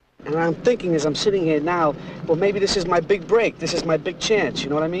And I'm thinking as I'm sitting here now, well, maybe this is my big break. This is my big chance. You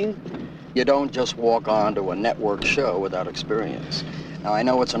know what I mean? You don't just walk on to a network show without experience. Now, I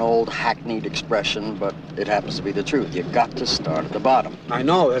know it's an old hackneyed expression, but it happens to be the truth. You got to start at the bottom. I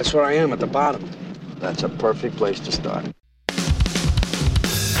know. That's where I am, at the bottom. That's a perfect place to start.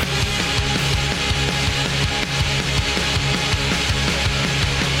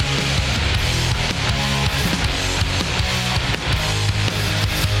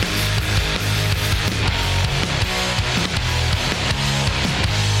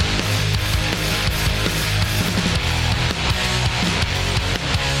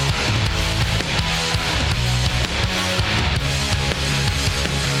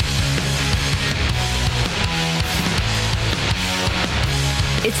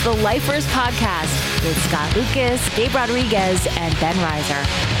 It's the LIFERS podcast with Scott Lucas, Gabe Rodriguez, and Ben Reiser.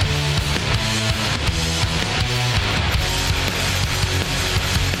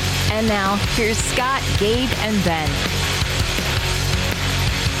 And now, here's Scott, Gabe, and Ben.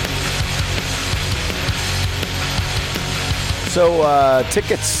 So,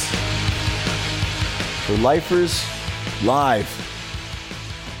 tickets for LIFERS Live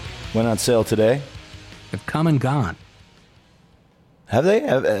went on sale today. Have come and gone. Have they?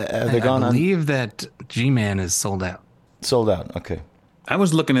 Have they gone on? I believe that G-Man is sold out. Sold out. Okay. I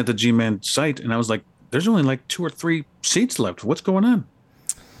was looking at the G-Man site and I was like, there's only like 2 or 3 seats left. What's going on?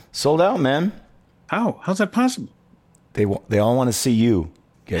 Sold out, man. How? How's that possible? They all want to see you,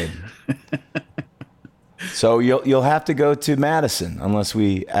 Gabe. So you'll have to go to Madison unless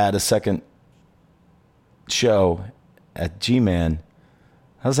we add a second show at G-Man.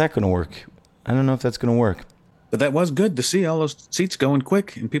 How's that going to work? I don't know if that's going to work. But that was good to see all those seats going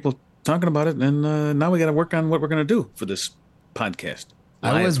quick and people talking about it. And now we got to work on what we're going to do for this podcast.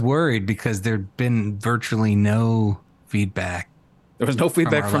 I was worried because there'd been virtually no feedback. There was no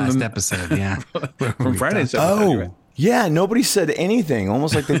feedback from our last the episode, yeah. from Friday's episode. Oh, right? yeah. Nobody said anything.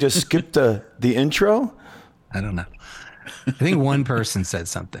 Almost like they just skipped the intro. I don't know. I think one person said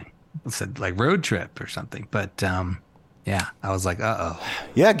something. It said like road trip or something. But yeah, I was like, uh-oh.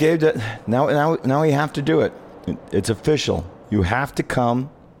 Yeah, Gabe, now we have to do it. It's official. You have to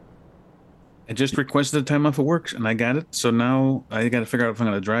come. I just requested a time off of work and I got it. So now I got to figure out if I'm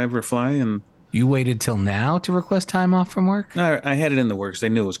going to drive or fly. And you waited till now to request time off from work? No, I had it in the works. They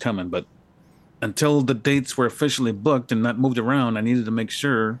knew it was coming, but until the dates were officially booked and not moved around, I needed to make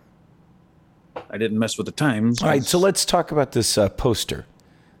sure I didn't mess with the times. All right, so let's talk about this poster.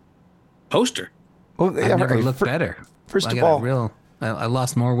 Poster? Well, I've never looked better. First of all, I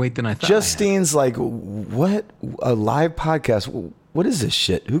lost more weight than I thought. Justine's like, what? A live podcast? What is this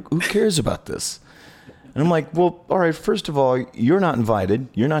shit? Who cares about this? And I'm like, well, all right, first of all, you're not invited.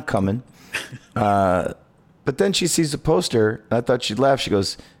 You're not coming. But then she sees the poster. I thought she'd laugh. She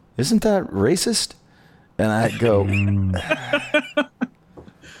goes, isn't that racist? And I go,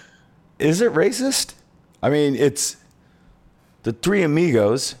 is it racist? I mean, it's the 3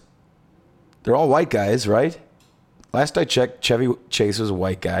 amigos. They're all white guys, right? Last I checked, Chevy Chase was a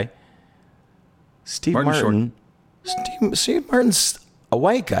white guy. Steve Martin's a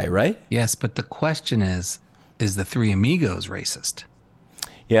white guy, right? Yes, but the question is the 3 amigos racist?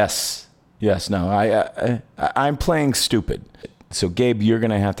 Yes. No, I'm playing stupid. So, Gabe, you're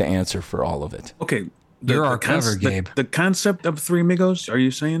going to have to answer for all of it. Okay. You're our cover, Gabe. The concept of 3 amigos, are you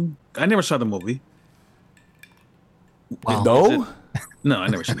saying? I never saw the movie. Well, no? No, I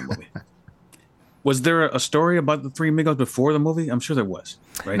never seen the movie. Was there a story about the 3 amigos before the movie? I'm sure there was.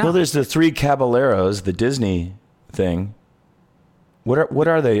 Right? No. Well, there's the 3 caballeros, the Disney thing. What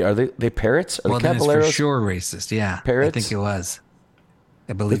are they? Are they parrots? Are the caballeros for sure racist? Yeah, parrots. I think it was.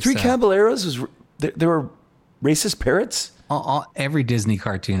 I believe the 3 caballeros they were racist parrots. Every Disney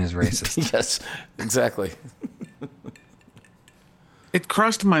cartoon is racist. Yes, exactly. It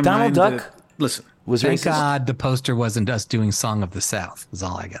crossed my mind. Donald Duck. Listen. Was Thank racist. God the poster wasn't us doing Song of the South, is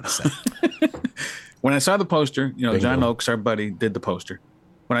all I got to say. When I saw the poster, Bingo. John Oakes, our buddy, did the poster.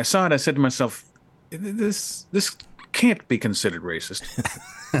 When I saw it, I said to myself, this can't be considered racist.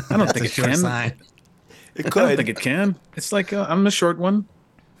 I don't think it can. Sign. It could. I don't think it can. It's like I'm the short one,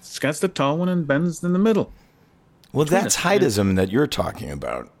 Scott's the tall one, and Ben's in the middle. Well, that's heightism that you're talking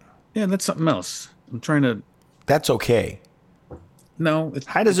about. Yeah, that's something else. I'm trying to... That's okay. No.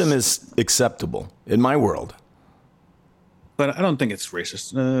 Heightism is acceptable in my world. But I don't think it's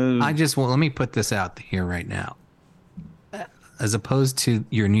racist. Let me put this out here right now. As opposed to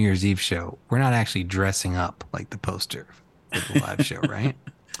your New Year's Eve show, we're not actually dressing up like the poster for the live show, right?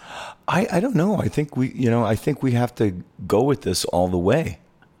 I don't know. I think we have to go with this all the way.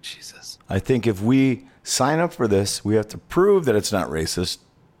 Jesus. I think if we sign up for this, we have to prove that it's not racist.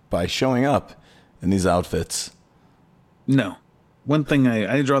 by showing up in these outfits. No. One thing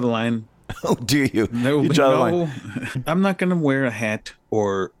I draw the line. Oh, do you? No, You draw the line. I'm not going to wear a hat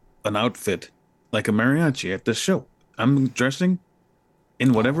or an outfit like a mariachi at this show. I'm dressing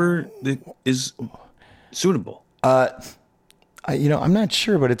in whatever is suitable. I'm not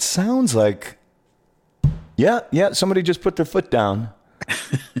sure, but it sounds like, yeah, somebody just put their foot down.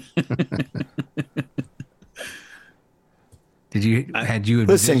 Had you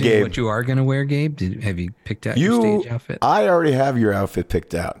Listen, envisioned Gabe, what you are going to wear, Gabe? Have you picked out your stage outfit? I already have your outfit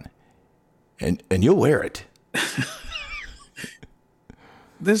picked out, and you'll wear it.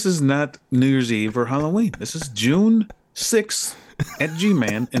 This is not New Year's Eve or Halloween. This is June 6th at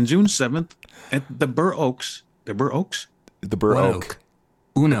G-Man and June 7th at the Burr Oaks. The Burr Oaks? The Burr Oak.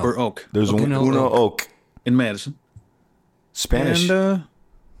 Uno. Burr Oak. There's Uno Oak. In Madison. Spanish. And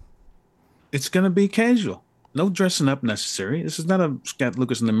it's going to be casual. No dressing up necessary. This is not a Scott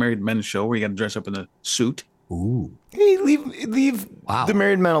Lucas and the Married Men show where you got to dress up in a suit. Ooh. Hey, leave the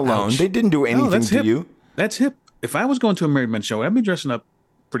married men alone. Ouch. They didn't do anything that's to hip. you. That's hip. If I was going to a Married Men show, I'd be dressing up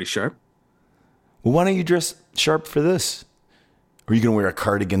pretty sharp. Well, why don't you dress sharp for this? Or are you going to wear a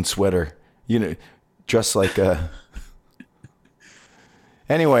cardigan sweater? Dress like a...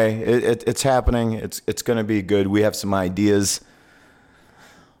 Anyway, it's happening. It's going to be good. We have some ideas.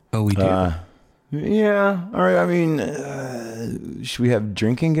 Oh, we do. Yeah. All right. I mean, should we have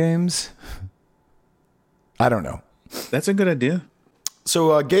drinking games? I don't know. That's a good idea.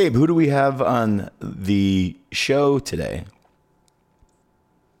 So, Gabe, who do we have on the show today?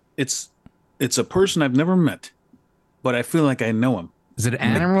 It's a person I've never met, but I feel like I know him. Is it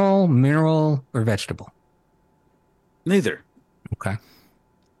animal, mineral, or vegetable? Neither. Okay.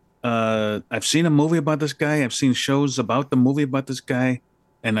 I've seen a movie about this guy. I've seen shows about the movie about this guy.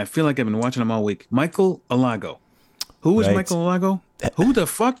 And I feel like I've been watching him all week. Michael Alago. Who is Michael Alago? Who the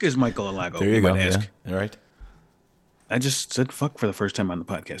fuck is Michael Alago? There you go. Ask. Yeah. All right. I just said fuck for the first time on the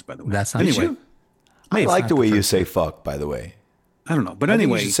podcast, by the way. That's not anyway. true. I like the way you say fuck, by the way. I don't know. But I think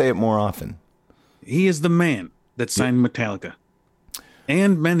anyway, you should say it more often. he is the man that signed Metallica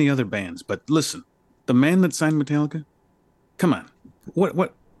and many other bands. But listen, the man that signed Metallica, come on.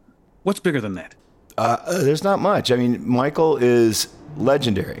 What's bigger than that? There's not much. I mean, Michael is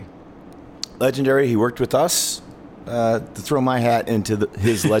legendary. Legendary. He worked with us. To throw my hat into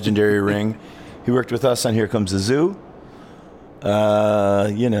his legendary ring, he worked with us on Here Comes the Zoo.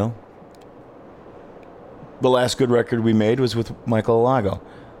 The last good record we made was with Michael Alago.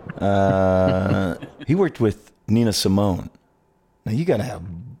 He worked with Nina Simone. Now, you got to have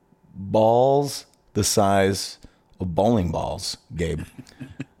balls the size of bowling balls, Gabe,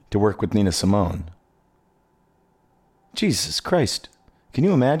 to work with Nina Simone. Jesus Christ. Can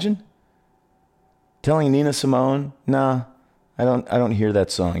you imagine? Telling Nina Simone, nah, I don't hear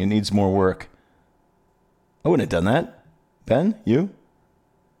that song. It needs more work. I wouldn't have done that. Ben, you?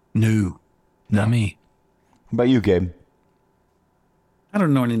 No, not me. What about you, Gabe? I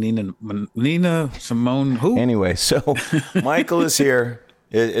don't know any Nina Simone. Who? Anyway, so Michael is here.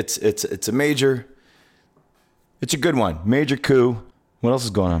 It's a major. It's a good one. Major coup. What else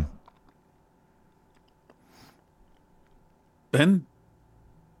is going on? Ben?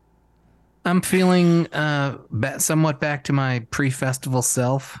 I'm feeling somewhat back to my pre-festival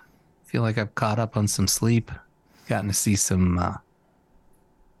self. Feel like I've caught up on some sleep. Gotten to see some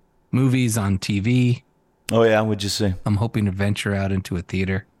movies on TV. Oh, yeah? What'd you say? I'm hoping to venture out into a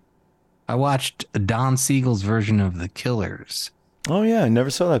theater. I watched Don Siegel's version of The Killers. Oh, yeah. I never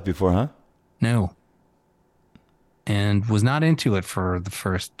saw that before, huh? No. And was not into it for the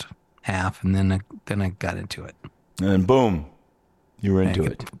first half, and then I got into it. And boom, you were into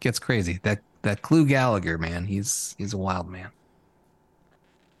it. It gets crazy. That Clu Gallagher, man, he's a wild man.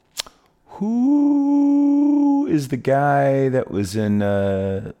 Who is the guy that was in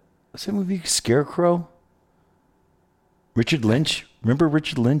what's that movie? Scarecrow? Richard Lynch. Remember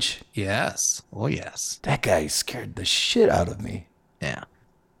Richard Lynch? Yes. Oh, yes. That guy scared the shit out of me. Yeah.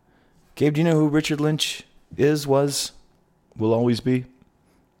 Gabe, do you know who Richard Lynch was, will always be?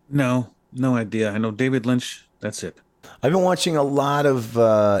 No idea. I know David Lynch. That's it. I've been watching a lot of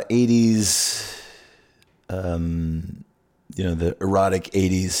 80s, the erotic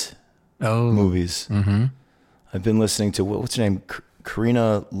 80s movies. Mm-hmm. I've been listening to, what's her name?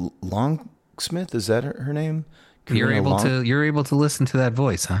 Karina Longsmith? Is that her name? You're able to listen to that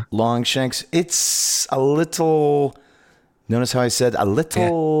voice, huh? Longshanks. It's a little, notice how I said a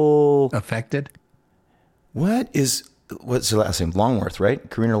little... Yeah. Affected? What's her last name? Longworth, right?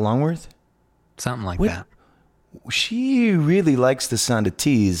 Karina Longworth? Something like that. She really likes the sound of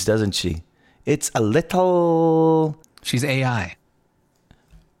T's, doesn't she? It's a little... She's AI.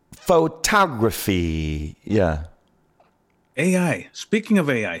 photography. Yeah. AI. Speaking of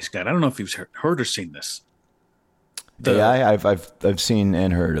AI, Scott, I don't know if you've heard or seen this. AI. I've seen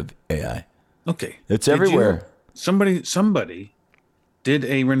and heard of AI. Okay, it's everywhere. Somebody did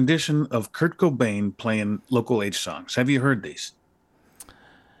a rendition of Kurt Cobain playing local H songs. Have you heard these?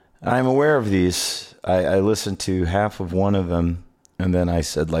 I'm aware of these. I listened to half of one of them, and then I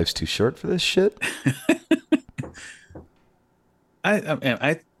said, "Life's too short for this shit."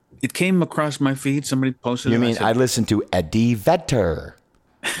 It came across my feed. Somebody posted. You mean I listened to Eddie Vedder?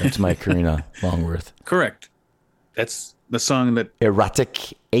 That's my Karina Longworth. Correct. That's the song that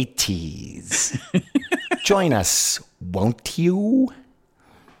Erotic 80s. Join us, won't you?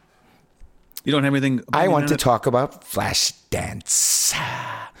 You don't have anything. I want to talk about Flashdance.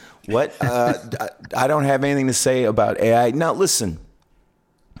 What? I don't have anything to say about AI. Now, listen.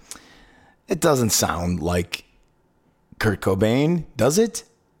 It doesn't sound like Kurt Cobain, does it?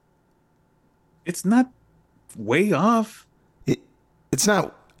 It's not way off. It's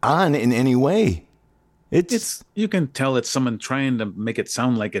not on in any way. It's you can tell it's someone trying to make it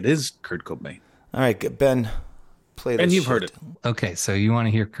sound like it is Kurt Cobain. All right, Ben, play this. And you've shit. heard it. Okay, so you want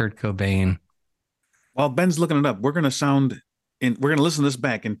to hear Kurt Cobain? While Ben's looking it up, we're gonna listen to this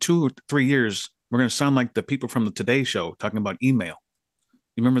back in 2 or 3 years. We're gonna sound like the people from the Today Show talking about email.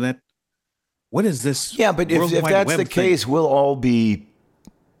 You remember that? What is this? Yeah, but if that's the case, we'll all be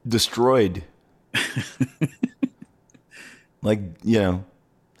destroyed. Like,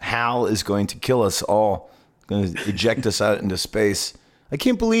 Hal is going to kill us all, going to eject us out into space. I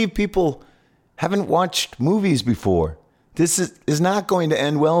can't believe people haven't watched movies before. This is not going to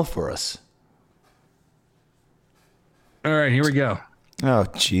end well for us. All right, here we go. Oh,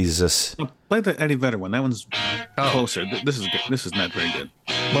 Jesus. Play the Eddie Vedder one. That one's closer. This is not very good.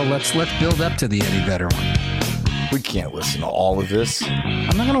 Well, let's build up to the Eddie Vedder one. We can't listen to all of this.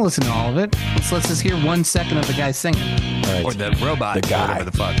 I'm not going to listen to all of it. Let's just hear 1 second of the guy singing. Right. Or the robot. The guy. Whatever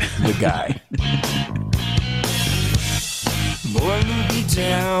the fuck. The guy. Boy, me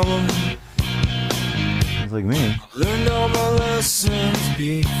down. Sounds like me. Learned all my lessons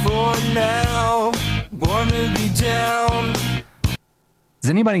before now. Boy, me down. Does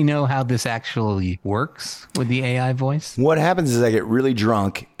anybody know how this actually works with the AI voice? What happens is I get really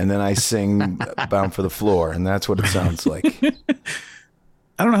drunk and then I sing Bound for the Floor, and that's what it sounds like.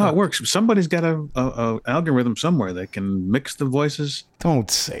 I don't know how it works. Somebody's got a algorithm somewhere that can mix the voices.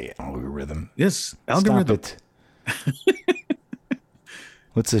 Don't say algorithm. Yes, algorithm. Stop it.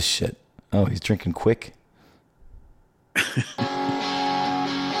 What's this shit? Oh, he's drinking quick.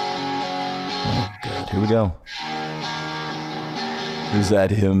 Oh, God. Here we go. Is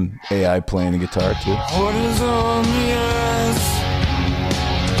that him AI playing the guitar too? What is on the earth?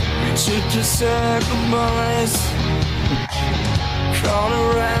 Reach it to sacrifice.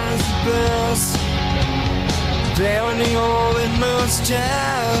 Counteract the best. Bearing the all it must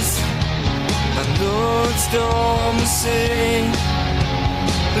test. I know it's storm to sing.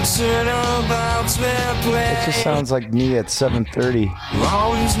 But turn about spare play. It just sounds like me at 7:30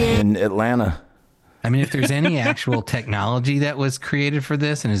 in Atlanta. I mean, if there's any actual technology that was created for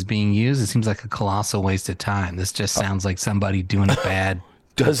this and is being used, it seems like a colossal waste of time. This just sounds like somebody doing a bad.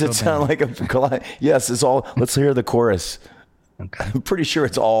 Does it sound like a? Yes, it's all. Let's hear the chorus. Okay. I'm pretty sure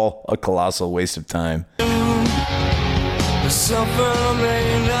it's all a colossal waste of time. The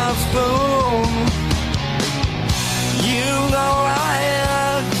suffering of boom. You know I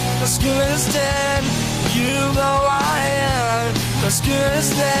am as good as dead. You know I am as good as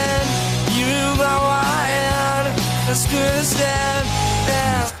dead. You know I am as good as dead.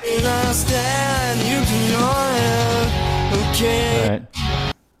 As dead. You can know it. Okay. All right.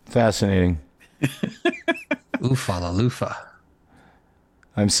 Fascinating. Oofa la loofah.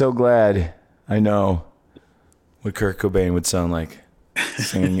 I'm so glad I know what Kurt Cobain would sound like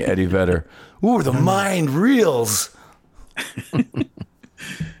singing Eddie Vedder. Ooh, the mind reels.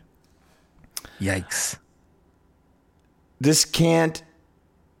 Yikes. This can't.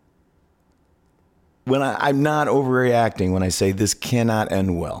 I'm not overreacting when I say this cannot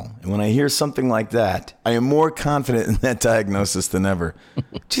end well. And when I hear something like that, I am more confident in that diagnosis than ever.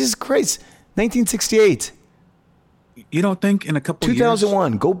 Jesus Christ. 1968. You don't think in a couple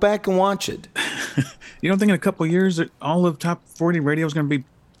 2001. Go back and watch it. You don't think in a couple of years that all of top 40 radio is going to be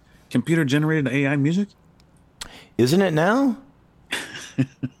computer generated AI music? Isn't it now?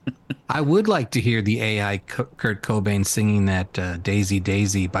 I would like to hear the AI Kurt Cobain singing that Daisy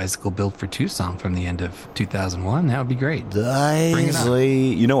Daisy Bicycle Built for Two song from the end of 2001. That would be great.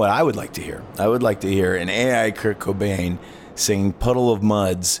 Daisy. You know what I would like to hear? I would like to hear an AI Kurt Cobain singing Puddle of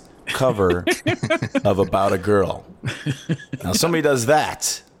Mud's cover of About a Girl. Now, somebody does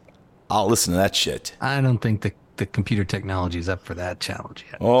that, I'll listen to that shit. I don't think the computer technology is up for that challenge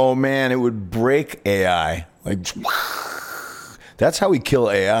yet. Oh man, it would break AI. Like, that's how we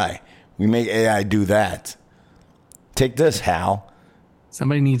kill AI. We make AI do that. Take this, Hal.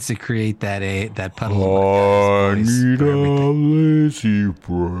 Somebody needs to create that puddle. I of voice need for a everything. lazy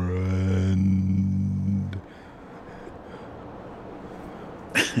friend.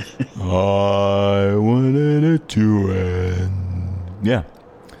 I wanted it to end. Yeah.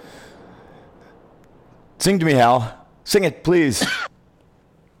 Sing to me, Hal. Sing it, please.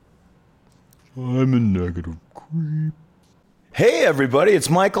 I'm a negative creep. Hey, everybody, it's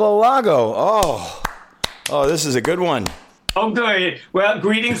Michael Alago. Oh, this is a good one. Oh, good. Well,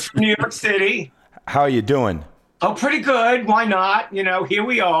 greetings from New York City. How are you doing? Oh, pretty good. Why not? You know, here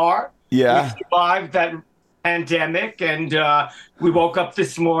we are. Yeah. We survived that pandemic, and we woke up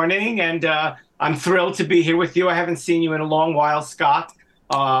this morning, and I'm thrilled to be here with you. I haven't seen you in a long while, Scott.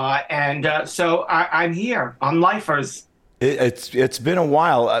 So I'm here on LIFERS. It's been a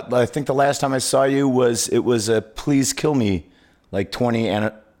while. I think the last time I saw you was a Please Kill Me, like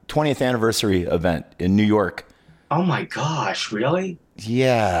 20th anniversary event in New York. Oh my gosh, really?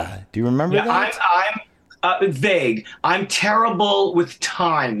 Yeah. Do you remember that? I'm vague. I'm terrible with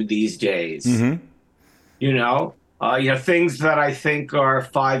time these days. Mm-hmm. You know, things that I think are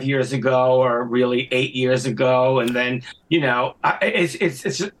 5 years ago are really 8 years ago, and then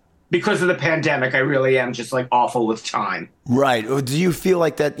it's because of the pandemic. I really am just like awful with time. Right. Do you feel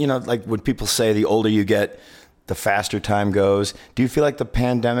like that? You know, like when people say the older you get, the faster time goes. Do you feel like the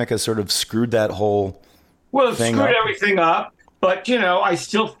pandemic has sort of screwed that whole? Well, it screwed up? everything up, but I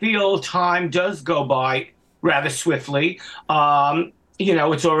still feel time does go by rather swiftly.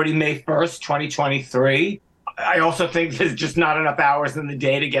 It's already May 1st, 2023. I also think there's just not enough hours in the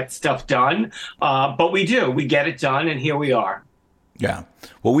day to get stuff done. But we do. We get it done, and here we are. Yeah.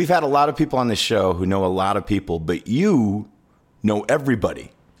 Well, we've had a lot of people on this show who know a lot of people, but you know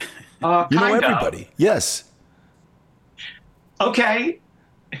everybody. You know everybody. Yes. Okay.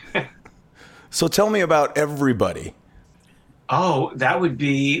 So tell me about everybody. Oh, that would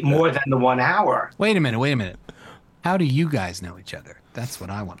be more than the 1 hour. Wait a minute. How do you guys know each other? That's what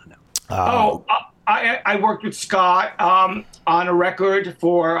I want to know. I worked with Scott on a record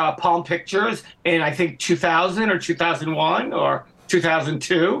for Palm Pictures in, I think, 2000 or 2001 or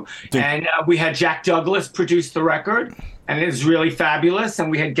 2002. And we had Jack Douglas produce the record. And it was really fabulous. And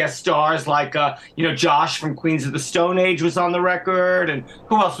we had guest stars like, Josh from Queens of the Stone Age was on the record. And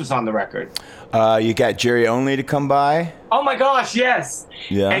who else was on the record? You got Jerry Only to come by. Oh, my gosh, yes.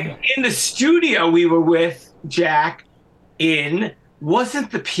 Yeah. And in the studio we were with Jack wasn't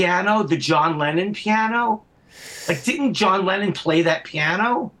the piano the John Lennon piano? Like, didn't John Lennon play that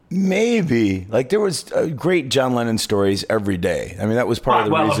piano? Maybe. Like, there was great John Lennon stories every day. I mean, that was part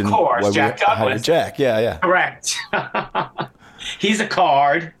of the reason of course, why Jack we hired Douglas. Jack. Yeah. Correct. He's a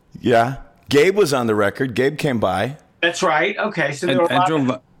card. Yeah. Gabe was on the record. Gabe came by. That's right. Okay, so there were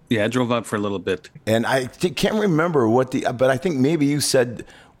I drove out for a little bit. And I can't remember but I think maybe you said,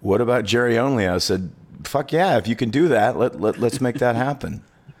 what about Jerry Only? I said, fuck yeah, if you can do that, let's make that happen.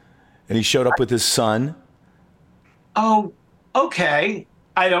 And he showed up with his son. Oh, okay.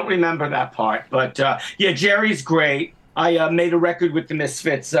 I don't remember that part. But Jerry's great. I made a record with the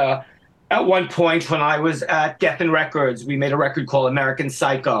Misfits at one point when I was at Geffen Records. We made a record called American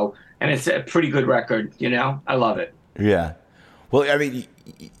Psycho, and it's a pretty good record, I love it. Yeah. Well, I mean,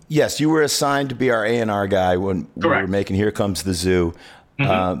 yes, you were assigned to be our A&R guy when we were making Here Comes the Zoo.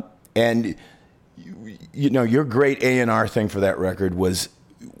 Mm-hmm. And, your great A&R thing for that record was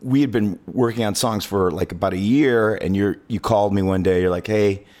we had been working on songs for like about a year, and you called me one day. You're like,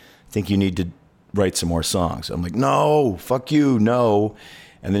 hey, I think you need to write some more songs. I'm like, no, fuck you, no.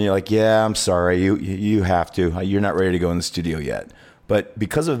 And then you're like, yeah, I'm sorry. You have to. You're not ready to go in the studio yet. But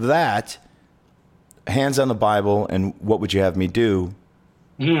because of that, Hands on the Bible and What Would You Have Me Do,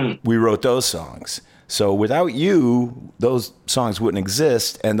 we wrote those songs. So without you, those songs wouldn't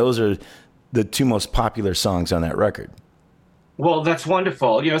exist, and those are the two most popular songs on that record. Well, that's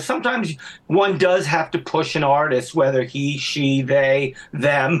wonderful. Sometimes one does have to push an artist, whether he, she, they,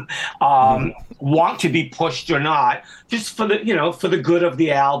 them, want to be pushed or not, just for the good of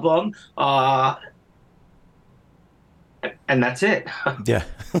the album. And that's it. Yeah,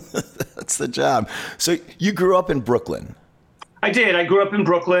 that's the job. So you grew up in Brooklyn. I did. I grew up in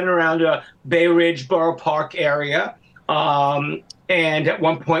Brooklyn around Bay Ridge, Borough Park area. And at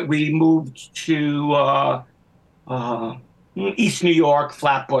one point we moved to East New York,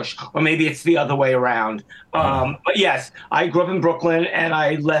 Flatbush, or maybe it's the other way around. But yes, I grew up in Brooklyn, and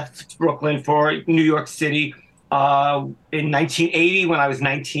I left Brooklyn for New York City in 1980 when I was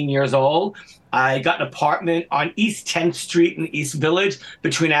 19 years old. I got an apartment on East 10th Street in the East Village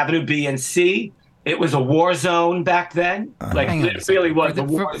between Avenue B and C. It was a war zone back then. Like, it really was a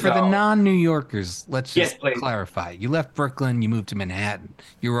war zone. For the non-New Yorkers, let's just Yes, clarify. You left Brooklyn, you moved to Manhattan.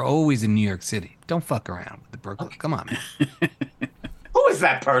 You were always in New York City. Don't fuck around with the Brooklyn. Okay. Come on, man. Who is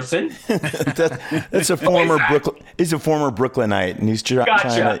that person? That's a former Brooklyn. He's a former Brooklynite, and he's trying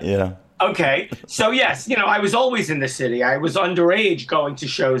to, Okay. So, yes, I was always in the city. I was underage going to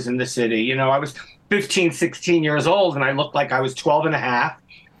shows in the city. I was 15, 16 years old, and I looked like I was 12 and a half.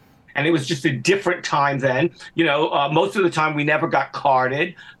 And it was just a different time then. Most of the time we never got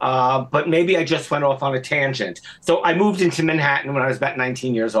carded, but maybe I just went off on a tangent. So I moved into Manhattan when I was about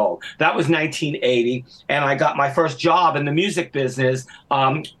 19 years old. That was 1980, and I got my first job in the music business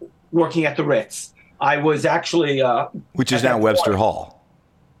working at the Ritz. I was actually... which is now Webster Hall.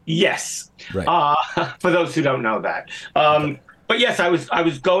 Yes. Right. For those who don't know that. But yes, I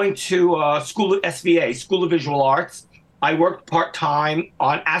was going to school at SVA, School of Visual Arts. I worked part-time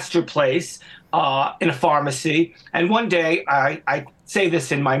on Astor Place in a pharmacy. And one day, I say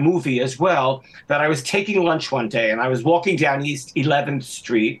this in my movie as well, that I was taking lunch one day and I was walking down East 11th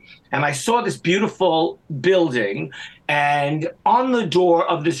Street and I saw this beautiful building. And on the door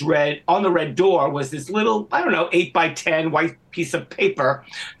of on the red door was this little, 8x10 white piece of paper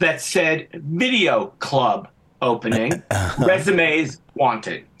that said Video Club opening, resumes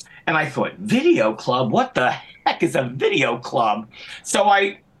wanted. And I thought, Video Club? What the heck is a video club? So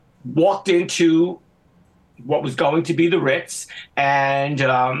I walked into what was going to be the Ritz, and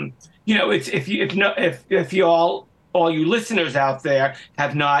it's if you all you listeners out there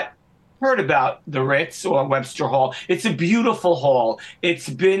have not heard about the Ritz or Webster Hall, it's a beautiful hall. It's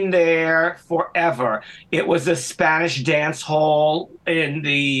been there forever. It was a Spanish dance hall in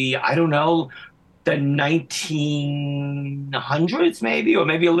the the 1900s maybe, or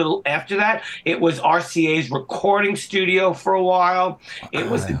maybe a little after that. It was RCA's recording studio for a while. It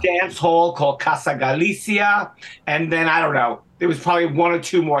was a dance hall called Casa Galicia. And then, there was probably one or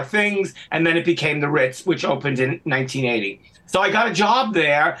two more things. And then it became the Ritz, which opened in 1980. So I got a job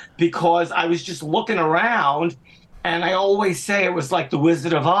there because I was just looking around. And I always say it was like the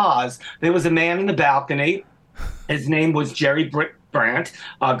Wizard of Oz. There was a man in the balcony. His name was Jerry Brandt,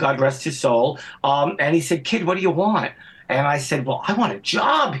 God rest his soul. And he said, "Kid, what do you want?" And I said, "Well, I want a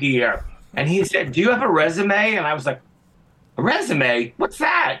job here." And he said, "Do you have a resume?" And I was like, "A resume? What's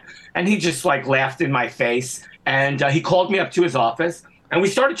that?" And he just laughed in my face. And he called me up to his office and we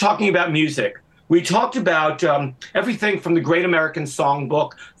started talking about music. We talked about everything from the Great American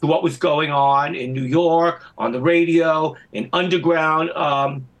Songbook to what was going on in New York, on the radio, in underground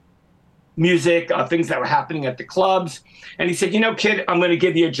music, things that were happening at the clubs. And he said, "Kid, I'm going to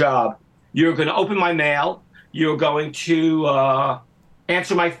give you a job. You're going to open my mail. You're going to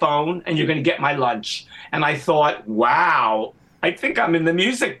answer my phone, and you're going to get my lunch." And I thought, wow, I think I'm in the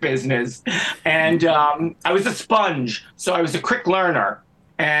music business. And I was a sponge, so I was a quick learner.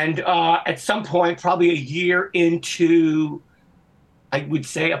 And at some point, probably a year into, I would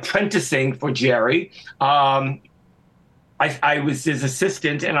say, apprenticing for Jerry, I was his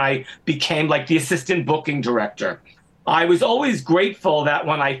assistant, and I became the assistant booking director. I was always grateful that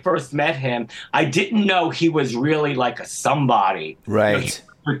when I first met him, I didn't know he was really like a somebody. Right.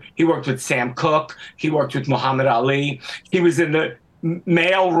 He worked with Sam Cooke. He worked with Muhammad Ali. He was in the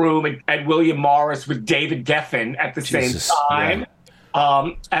mail room at William Morris with David Geffen at the same time. Yeah.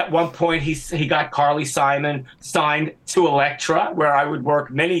 At one point, he got Carly Simon signed to Elektra, where I would work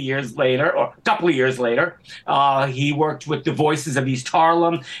many years later, or a couple of years later. He worked with the Voices of East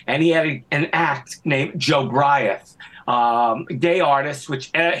Harlem, and he had an act named Joe Bryant, gay artist, which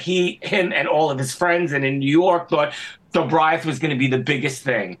him and all of his friends and in New York thought Joe Bryant was going to be the biggest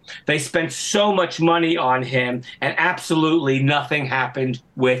thing. They spent so much money on him, and absolutely nothing happened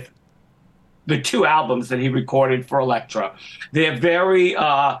with the two albums that he recorded for Elektra. They're very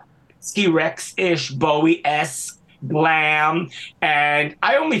T-Rex-ish, Bowie-esque, glam, and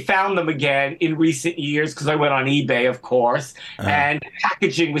I only found them again in recent years because I went on eBay, of course, and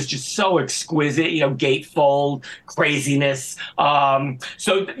packaging was just so exquisite, gatefold, craziness.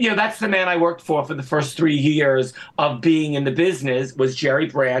 So that's the man I worked for the first 3 years of being in the business, was Jerry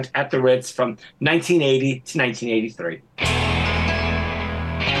Brandt at the Ritz from 1980 to 1983.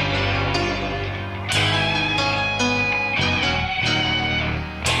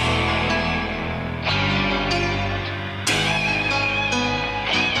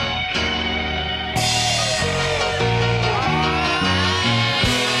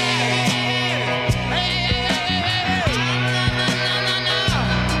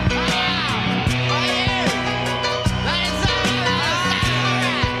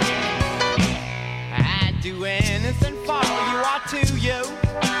 to you.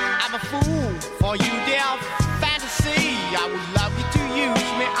 I'm a fool for you, dear fantasy. I would love you to use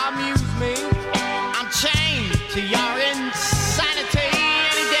me, amuse me. I'm chained to your insanity.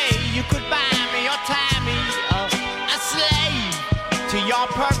 Any day you could buy me or tie me a slave to your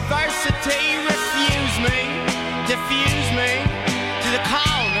perversity. Refuse me, diffuse me to the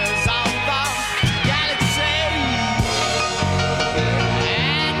corners of the galaxy.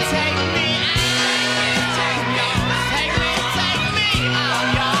 And take me out, take me out, take me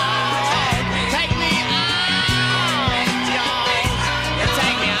out, y'all. Take me out, y'all.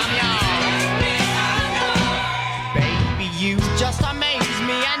 Take me out, y'all. Baby, you just amaze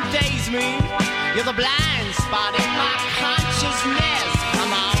me and daze me. You're the blind spot in my consciousness.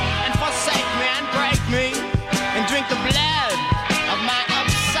 Come on and forsake me and break me and drink the blood of my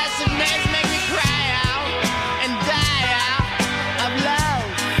obsessiveness. Make me cry out and die out of love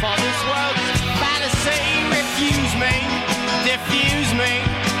for this world's fantasy. Refuse me, diffuse me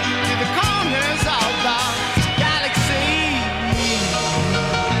to the corners of the galaxy.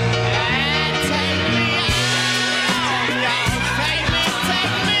 And take me out, y'all.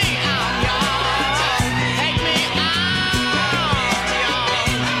 Take me out, y'all. Take me out,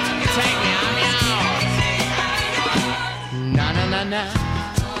 y'all. Take me out, y'all. Na na na na.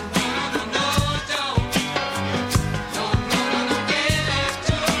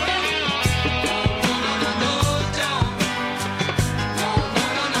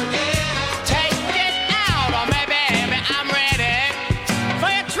 Take it out on me, baby, I'm ready. For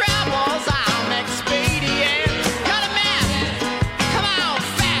your troubles, I'm expedient. Got a man, come on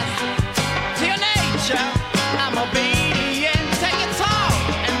fast. To your nature, I'm obedient. Take it all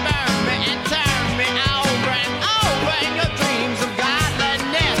and burn me and turn me over and over in your dreams of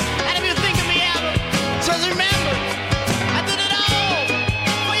godliness. And if you think of me ever, just remember, I did it all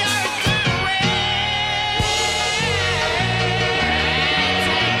for your eternal rest.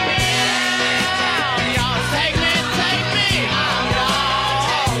 Take me out, y'all. Take me out, y'all.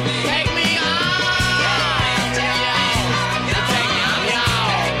 Take me out, y'all.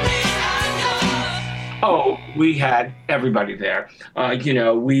 Take me out, y'all. Oh, we had everybody there.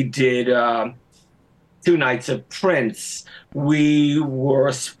 We did 2 nights of Prince. We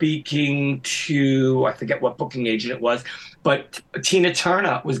were speaking to, I forget what booking agent it was, but Tina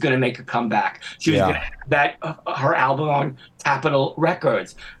Turner was going to make a comeback. She was Yeah. going to have that her album on Capitol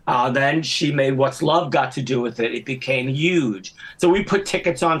Records. Then she made What's Love Got to Do with It. It became huge. So we put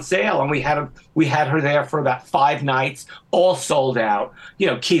tickets on sale, and we had her there for about 5 nights, all sold out.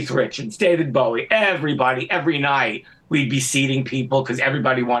 Keith Richards, David Bowie, everybody, every night. We'd be seating people because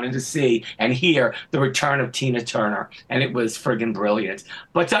everybody wanted to see and hear the return of Tina Turner. And it was friggin' brilliant.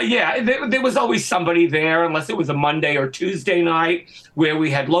 But there was always somebody there, unless it was a Monday or Tuesday night where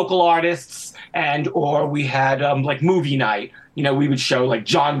we had local artists or we had like movie night. We would show like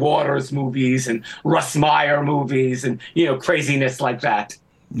John Waters movies and Russ Meyer movies and, craziness like that.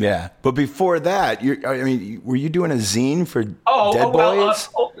 Yeah, but before that, were you doing a zine for Dead Boys?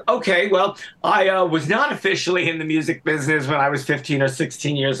 Okay. Well, I was not officially in the music business when I was 15 or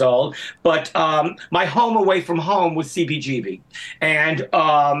 16 years old, but my home away from home was CBGB. And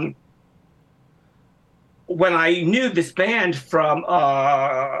when I knew this band from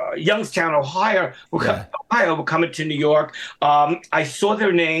Youngstown, Ohio, were coming to New York, I saw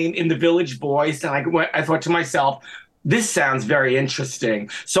their name in the Village Boys, and I thought to myself, this sounds very interesting.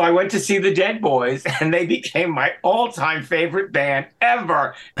 So I went to see the Dead Boys, and they became my all-time favorite band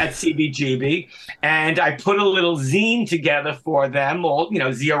ever at CBGB. And I put a little zine together for them, all,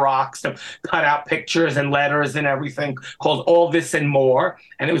 Xerox, to cut out pictures and letters and everything, called All This and More.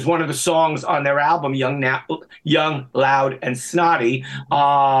 And it was one of the songs on their album, Young, Loud, and Snotty.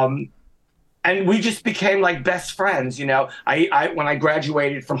 And we just became like best friends. When I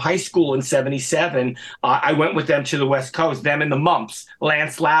graduated from high school in '77, I went with them to the West Coast, them and the Mumps,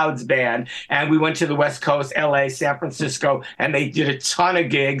 Lance Loud's band. And we went to the West Coast, LA, San Francisco, and they did a ton of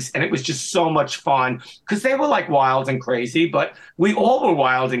gigs. And it was just so much fun because they were like wild and crazy, but we all were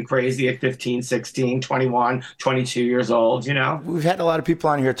wild and crazy at 15, 16, 21, 22 years old, We've had a lot of people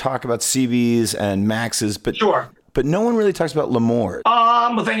on here talk about CBs and Maxes, but sure. But no one really talks about L'Amour.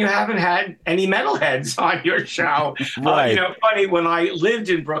 Well, then you haven't had any metalheads on your show. Right. Funny, when I lived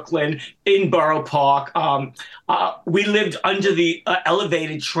in Brooklyn, in Borough Park, we lived under the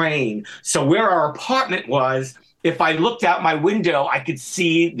elevated train. So where our apartment was, if I looked out my window, I could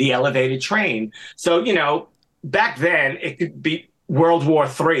see the elevated train. So, back then, it could be World War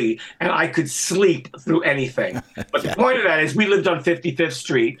III, and I could sleep through anything. But the point of that is we lived on 55th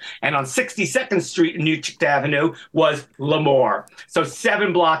Street, and on 62nd Street in Newchurch Avenue was L'Amour. So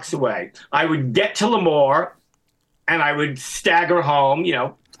 7 blocks away. I would get to L'Amour, and I would stagger home,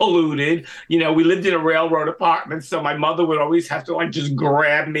 polluted. We lived in a railroad apartment, so my mother would always have to just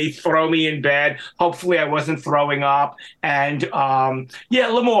grab me, throw me in bed. Hopefully I wasn't throwing up. And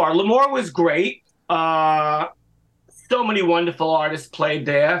Lemoore was great. So many wonderful artists played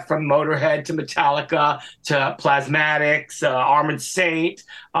there, from Motorhead to Metallica to Plasmatics, Armored Saint.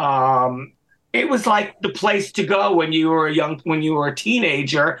 It was like the place to go when you were a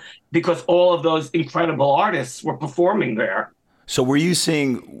teenager, because all of those incredible artists were performing there. So was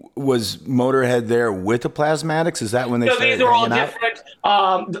Motorhead there with the Plasmatics? Is that when they started these are all hanging different.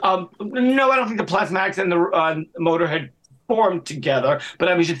 No, I don't think the Plasmatics and the Motorhead formed together, but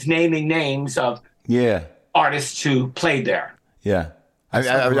I was just naming names of artists who played there. Yeah.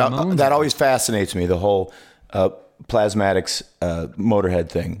 That always fascinates me, the whole Plasmatics Motorhead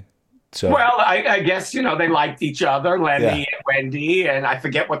thing. So. Well, I guess, they liked each other, Lemmy and Wendy, and I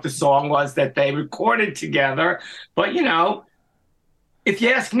forget what the song was that they recorded together. But, if you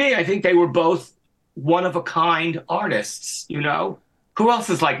ask me, I think they were both one-of-a-kind artists, Who else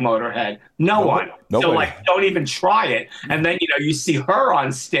is like Motorhead? No one. Nobody. So, don't even try it. And then, you see her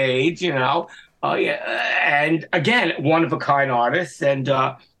on stage, and again, one-of-a-kind artists and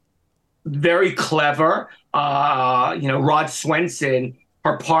very clever. Rod Swenson,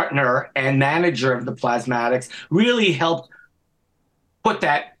 her partner and manager of the Plasmatics, really helped put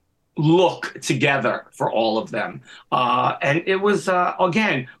that look together for all of them. And it was,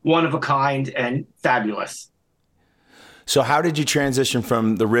 again, one of a kind and fabulous. So how did you transition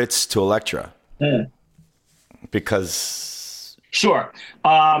from the Ritz to Elektra? Because... Sure.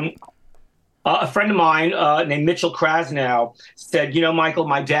 A friend of mine named Mitchell Krasnow said, Michael,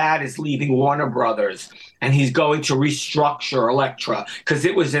 my dad is leaving Warner Brothers and he's going to restructure Elektra because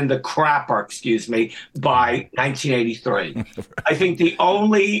it was in the crapper, by 1983. I think the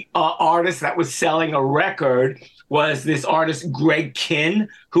only artist that was selling a record was this artist, Greg Kinn,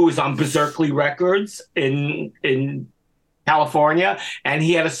 who was on Berserkly Records in California. And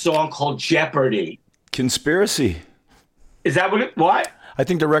he had a song called Jeopardy. Conspiracy. Is that what? I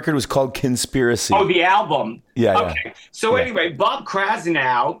think the record was called Conspiracy. Oh, the album. Yeah. Okay. Yeah. So anyway, Bob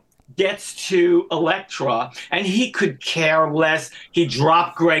Krasnow gets to Elektra, and he could care less. He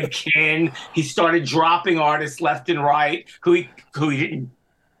dropped Greg Kinn. He started dropping artists left and right who he didn't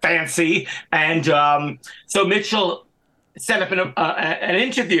fancy. And so Mitchell set up an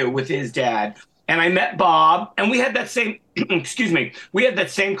interview with his dad. And I met Bob, and we had that same, we had that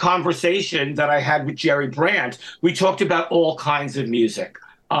same conversation that I had with Jerry Brandt. We talked about all kinds of music.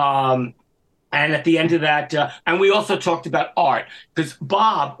 And at the end of that, and we also talked about art, because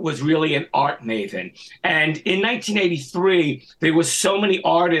Bob was really an art maven. And in 1983, there were so many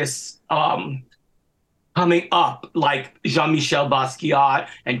artists coming up, like Jean-Michel Basquiat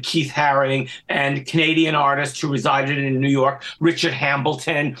and Keith Haring, and Canadian artists who resided in New York, Richard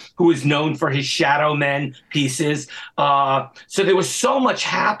Hambleton, who was known for his Shadow Men pieces. So there was so much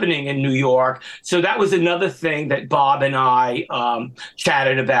happening in New York. So that was another thing that Bob and I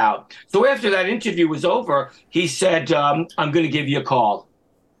chatted about. So after that interview was over, he said, I'm going to give you a call.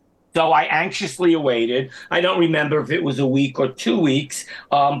 So I anxiously awaited. I don't remember if it was a week or 2 weeks,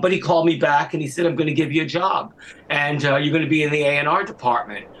 but he called me back and he said, I'm going to give you a job and you're going to be in the A&R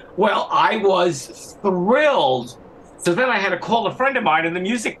department. Well, I was thrilled. So then I had to call a friend of mine in the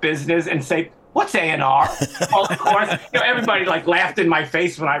music business and say, what's A&R? Well, of course, everybody laughed in my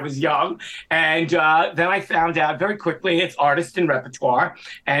face when I was young. And then I found out very quickly it's artist and repertoire.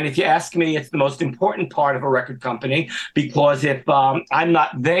 And if you ask me, it's the most important part of a record company, because if I'm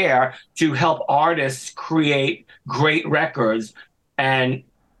not there to help artists create great records, and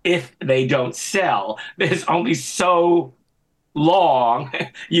if they don't sell, there's only so long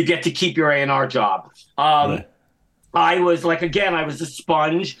you get to keep your A&R job. Right. I was I was a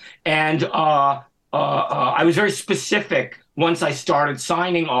sponge, and I was very specific once I started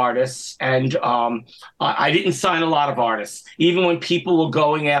signing artists, and I didn't sign a lot of artists. Even when people were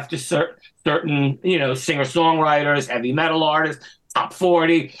going after certain singer-songwriters, heavy metal artists, top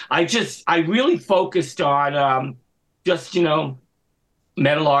 40, I really focused on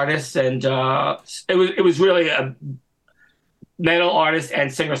metal artists, and it was really a metal artists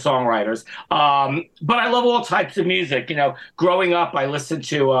and singer-songwriters. But I love all types of music. Growing up, I listened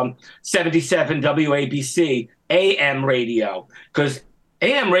to 77 WABC AM radio, because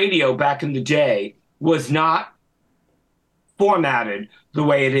AM radio back in the day was not formatted the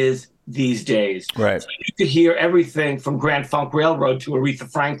way it is these days. Right. So you could hear everything from Grand Funk Railroad to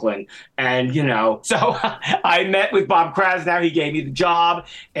Aretha Franklin. And, so I met with Bob Krasnow. He gave me the job.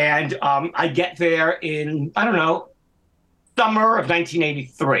 And I get there in, summer of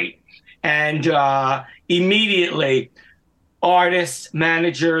 1983. And immediately, artists,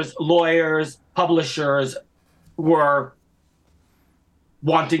 managers, lawyers, publishers were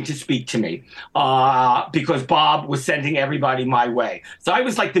wanting to speak to me because Bob was sending everybody my way. So I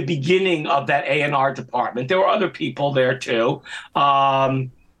was like the beginning of that A&R department. There were other people there too.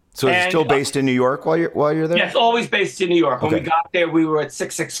 So it's still based in New York while you're there? Yes, always based in New York. When we got there, we were at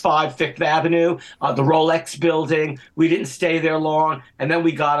 665 Fifth Avenue, the Rolex building. We didn't stay there long. And then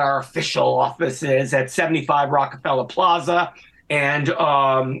we got our official offices at 75 Rockefeller Plaza. And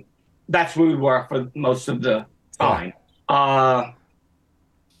that's where we were for most of the time.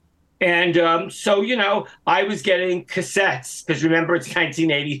 So, you know, I was getting cassettes because remember, it's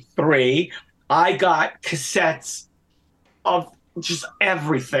 1983. I got cassettes of just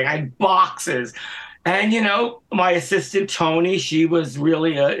everything. I had boxes. And, you know, my assistant, Tony, she was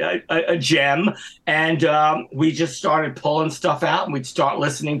really a gem. And we just started pulling stuff out and we'd start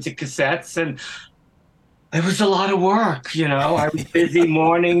listening to cassettes. And it was a lot of work, you know. I was busy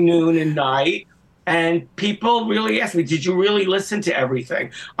morning, noon, and night. And people really asked me, did you really listen to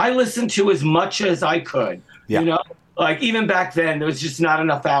everything? I listened to as much as I could, you know. Like even back then, there was just not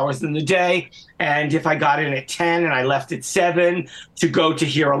enough hours in the day. And if I got in at 10 and I left at 7 to go to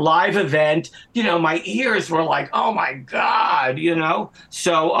hear a live event, you know, my ears were like, oh, my God, you know.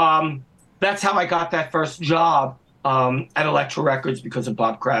 So that's how I got that first job at Elektra Records because of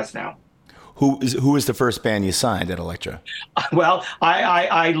Bob Krasnow. Who was the first band you signed at Elektra? Well,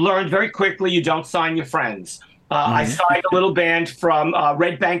 I learned very quickly you don't sign your friends. I signed a little band from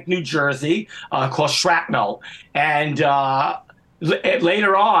Red Bank, New Jersey called Shrapnel. And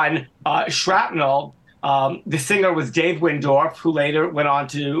later on, Shrapnel, the singer was Dave Windorf, who later went on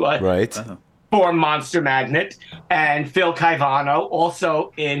to form Monster Magnet, and Phil Caivano,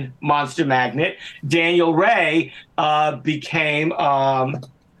 also in Monster Magnet. Daniel Ray became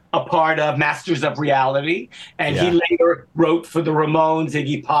a part of Masters of Reality, and he later wrote for the Ramones,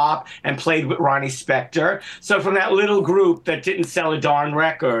 Iggy Pop, and played with Ronnie Spector. So from that little group that didn't sell a darn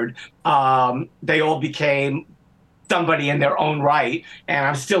record, they all became somebody in their own right, and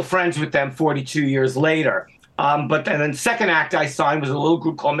I'm still friends with them 42 years later. But then the second act I signed was a little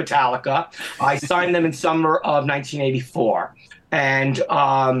group called Metallica. I signed them in summer of 1984. And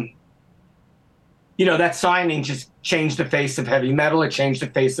you know, that signing just changed the face of heavy metal. It changed the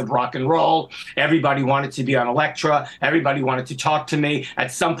face of rock and roll. Everybody wanted to be on Elektra. Everybody wanted to talk to me.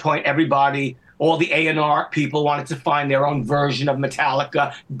 At some point, all the A&R people wanted to find their own version of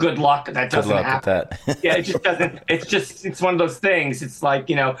Metallica. Good luck. That doesn't happen. With that. Yeah, it just doesn't. It's one of those things. It's like,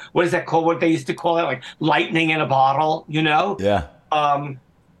 you know, what is that called? What they used to call it? Like lightning in a bottle, you know? Yeah.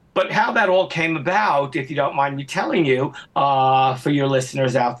 But how that all came about, if you don't mind me telling you, for your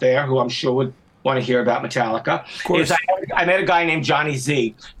listeners out there who I'm sure would want to hear about Metallica, is I met a guy named Johnny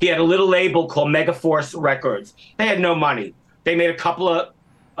Z. He had a little label called Megaforce Records. They had no money. They made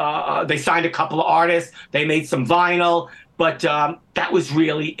they signed a couple of artists. They made some vinyl, but that was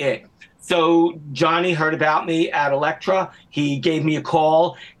really it. So Johnny heard about me at Elektra. He gave me a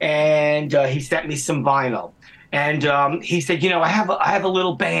call and he sent me some vinyl. And he said, you know, I have a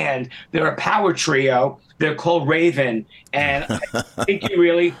little band. They're a power trio. They're called Raven. And I think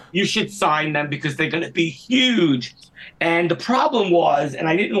you should sign them because they're going to be huge. And the problem was, and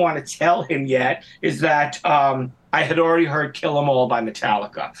I didn't want to tell him yet, is that I had already heard Kill 'Em All by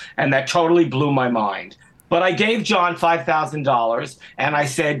Metallica. And that totally blew my mind. But I gave John $5,000 and I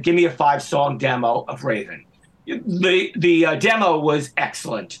said, give me a 5-song demo of Raven. The demo was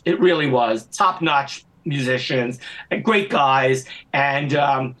excellent. It really was. Top-notch musicians and great guys. And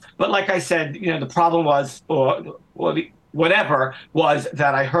but like I said, you know, the problem was, whatever was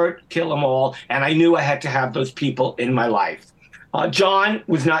that I heard Kill 'Em All and I knew I had to have those people in my life. John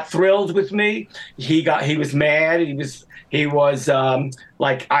was not thrilled with me. He was mad. He was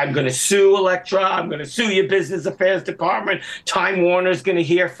like, I'm going to sue Elektra. I'm going to sue your business affairs department. Time Warner's going to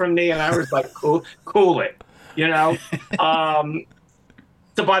hear from me. And I was like, cool it, you know?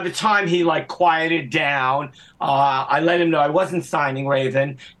 So by the time he like quieted down, I let him know I wasn't signing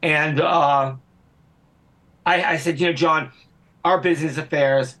Raven. And I said, you know, John, our business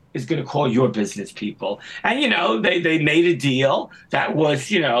affairs is going to call your business people. And, you know, they made a deal that was,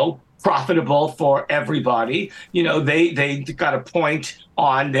 you know, profitable for everybody. You know, they got a point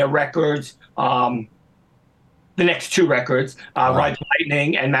on their records, the next two records, Ride the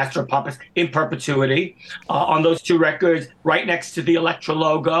Lightning and Master of Puppets, in perpetuity. On those two records, right next to the Elektra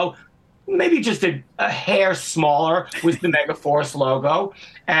logo, maybe just a hair smaller, was the Megaforce logo.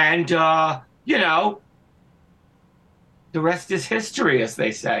 And, you know, the rest is history, as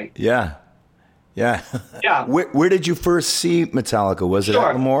they say. Yeah. Yeah. Yeah. Where did you first see Metallica? Was it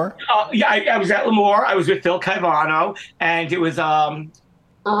at L'Amour? Yeah, I was at L'Amour. I was with Phil Caivano, and it was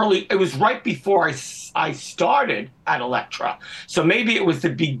early. It was right before I started at Elektra. So maybe it was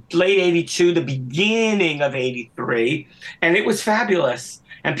the late 82, the beginning of 83, and it was fabulous.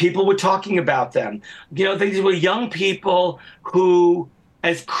 And people were talking about them. You know, these were young people who,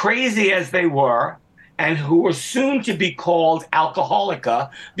 as crazy as they were, and who were soon to be called alcoholica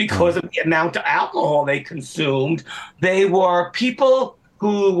because of the amount of alcohol they consumed. They were people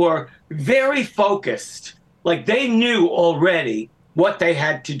who were very focused, like they knew already what they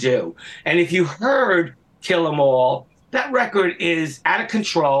had to do. And if you heard Kill 'Em All, that record is out of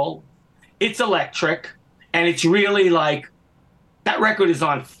control, it's electric, and it's really like, that record is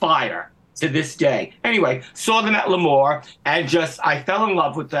on fire to this day. Anyway, saw them at L'Amour, and I fell in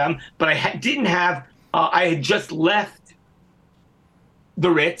love with them, but I didn't have, I had just left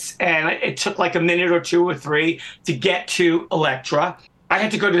the Ritz, and it took like a minute or two or three to get to Elektra. I had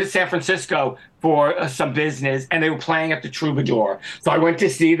to go to San Francisco for some business, and they were playing at the Troubadour. So I went to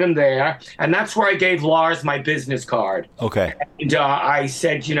see them there, and that's where I gave Lars my business card. Okay. And I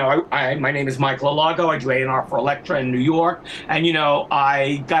said, you know, my name is Michael Alago. I do A&R for Elektra in New York, and, you know,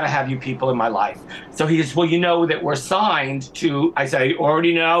 I got to have you people in my life. So he says, well, you know that we're signed to, I said, I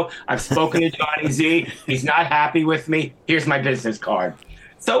already know. I've spoken to Johnny Z. He's not happy with me. Here's my business card.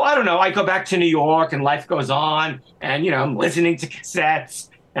 So I don't know, I go back to New York and life goes on, and, you know, I'm listening to cassettes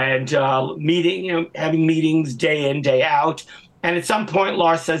and having meetings day in, day out. And at some point,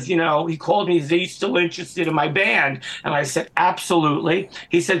 Lars says, you know, he called me, are you still interested in my band? And I said, absolutely.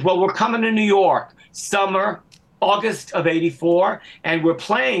 He said, well, we're coming to New York, August of 84, and we're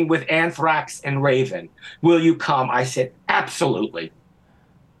playing with Anthrax and Raven. Will you come? I said, absolutely.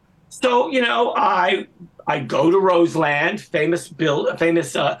 So, you know, I go to Roseland, famous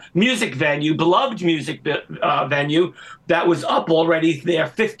music venue, beloved music venue that was up already there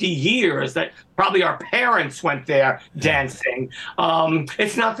 50 years, that probably our parents went there dancing.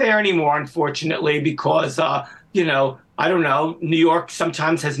 It's not there anymore, unfortunately, because, you know, I don't know, New York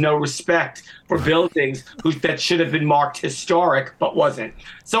sometimes has no respect for buildings that should have been marked historic, but wasn't.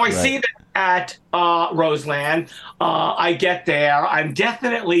 So I see them at Roseland. I get there. I'm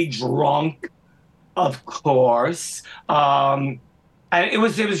definitely drunk, of course. And it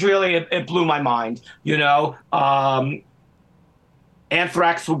was really, it blew my mind, you know.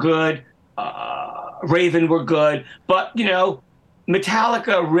 Anthrax were good. Raven were good. But, you know,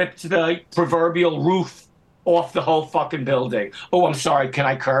 Metallica ripped the proverbial roof off the whole fucking building. Oh, I'm sorry. Can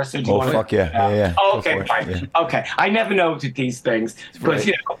I curse? Or do you want fuck yeah. Oh, okay, fine. Yeah. Okay. I never know with these things. Because,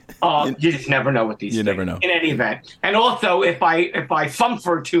 you know, you just never know with these things. You never know. In any event. And also, if I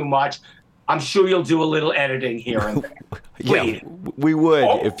thumper too much, I'm sure you'll do a little editing here and there. Yeah, we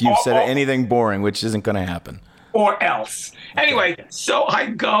would if you said anything boring, which isn't going to happen. Or else. Anyway, so I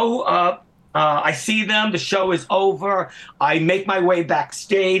go I see them. The show is over. I make my way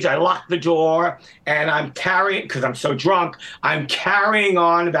backstage. I lock the door, and I'm carrying, because I'm so drunk, I'm carrying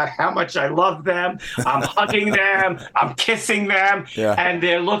on about how much I love them. I'm hugging them. I'm kissing them. Yeah. And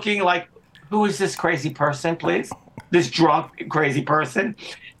they're looking like, who is this crazy person, please? This drunk, crazy person.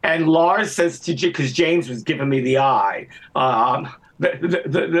 And Lars says to because James was giving me the eye,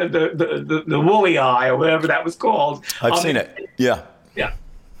 the woolly eye, or whatever that was called. I've seen it. Yeah. Yeah.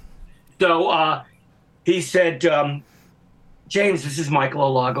 So he said, James, this is Michael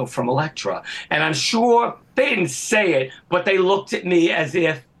Alago from Elektra. And I'm sure they didn't say it, but they looked at me as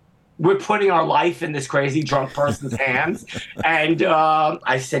if we're putting our life in this crazy drunk person's hands. And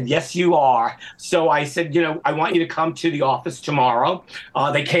I said, yes, you are. So I said, you know, I want you to come to the office tomorrow.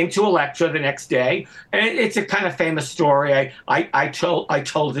 They came to Elektra the next day. And it's a kind of famous story. I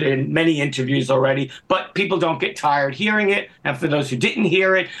told it in many interviews already, but people don't get tired hearing it. And for those who didn't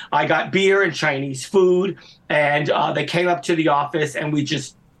hear it, I got beer and Chinese food. And they came up to the office and we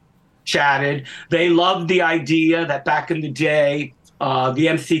just chatted. They loved the idea that back in the day, the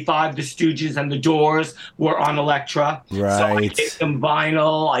MC5, the Stooges, and the Doors were on Elektra. Right. So I gave them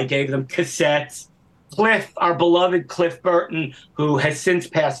vinyl. I gave them cassettes. Cliff, our beloved Cliff Burton, who has since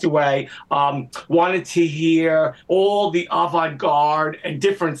passed away, wanted to hear all the avant-garde and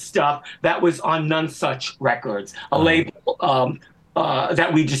different stuff that was on None Such Records, a label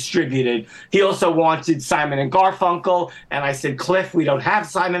that we distributed. He also wanted Simon and Garfunkel, and I said, Cliff, we don't have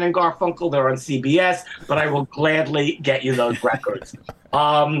Simon and Garfunkel. They're on CBS, but I will gladly get you those records.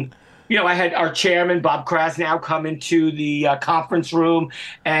 You know, I had our chairman, Bob Krasnow, come into the conference room,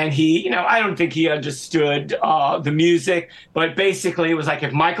 and he, you know, I don't think he understood the music, but basically it was like,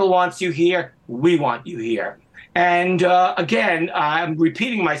 if Michael wants you here, we want you here. And again, I'm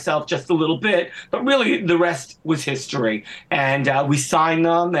repeating myself just a little bit, but really the rest was history. And we signed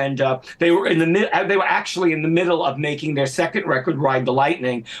them, and they were actually in the middle of making their second record, Ride the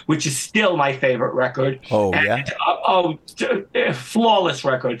Lightning, which is still my favorite record. Oh, and, yeah? Flawless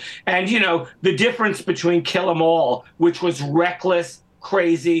record. And, the difference between Kill 'Em All, which was reckless,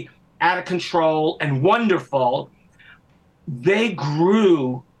 crazy, out of control, and wonderful, they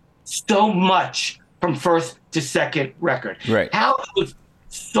grew so much from first to second record. Right. How those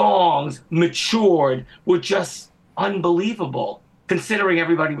songs matured were just unbelievable, considering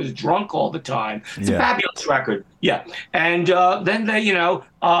everybody was drunk all the time. It's a fabulous record. Yeah. And then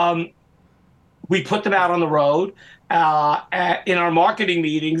we put them out on the road. In our marketing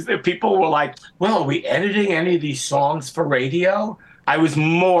meetings, people were like, well, are we editing any of these songs for radio? I was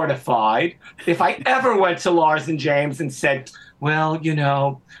mortified. If I ever went to Lars and James and said, well,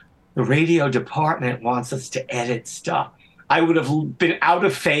 the radio department wants us to edit stuff, I would have been out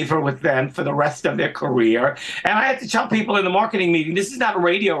of favor with them for the rest of their career. And I had to tell people in the marketing meeting, this is not a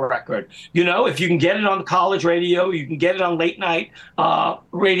radio record. If you can get it on college radio, you can get it on late night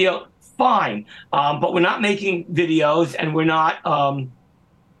radio, fine. But we're not making videos, and we're not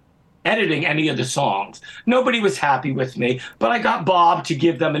editing any of the songs. Nobody was happy with me, but I got Bob to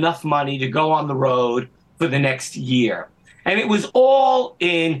give them enough money to go on the road for the next year. And it was all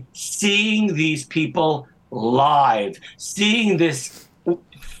in seeing these people live, seeing this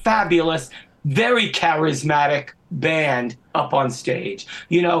fabulous, very charismatic band up on stage.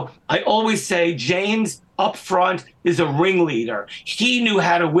 I always say James up front is a ringleader. He knew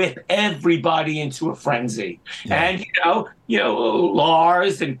how to whip everybody into a frenzy. Yeah. And,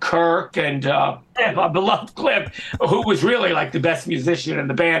 Lars and Kirk and my beloved Cliff, who was really like the best musician in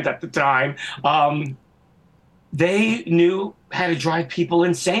the band at the time, they knew how to drive people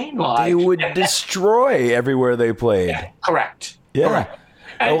insane live. They would destroy everywhere they played. Yeah, correct. Yeah. Correct.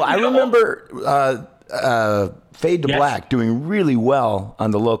 And, I remember Fade to Black doing really well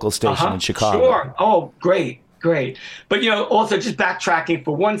on the local station in Chicago. Sure. Oh, great. But, also just backtracking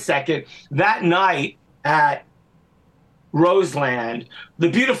for 1 second, that night at Roseland, the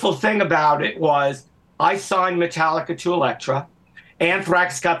beautiful thing about it was I signed Metallica to Elektra,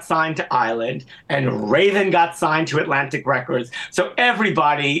 Anthrax got signed to Island, and Raven got signed to Atlantic Records. So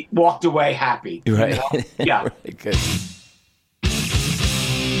everybody walked away happy. Right. Yeah. Right, good.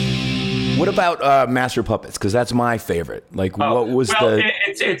 What about Master Puppets? Because that's my favorite. Like, what was the?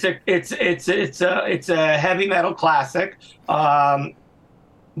 It's a heavy metal classic. When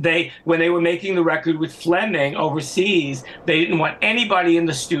they were making the record with Fleming overseas, they didn't want anybody in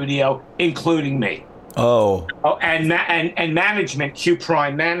the studio, including me. Oh, and management, Q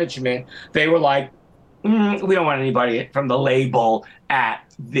Prime management, they were like, we don't want anybody from the label at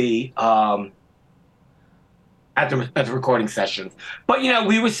the recording sessions. But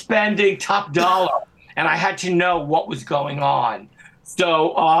we were spending top dollar, and I had to know what was going on. So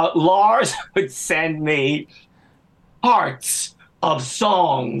Lars would send me parts of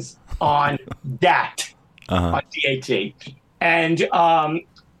songs on DAT, on DAT, and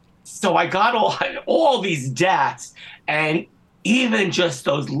so I got all these DATs, and even just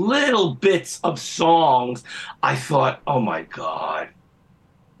those little bits of songs, I thought, oh my God,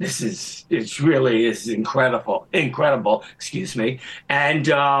 it really is incredible, excuse me. And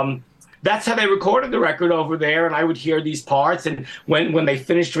that's how they recorded the record over there, and I would hear these parts, and when they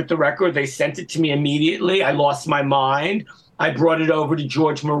finished with the record, they sent it to me immediately. I lost my mind. I brought it over to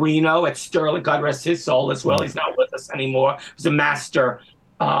George Marino at Sterling, God rest his soul as well. He's not with us anymore. He was a master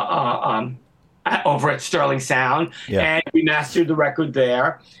over at Sterling Sound, and we mastered the record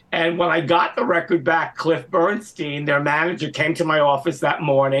there. And when I got the record back, Cliff Bernstein, their manager, came to my office that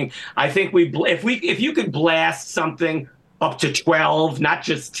morning. I think if you could blast something up to 12, not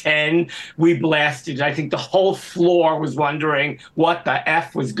just 10, we blasted. I think the whole floor was wondering what the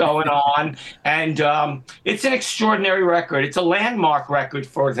F was going on. And it's an extraordinary record. It's a landmark record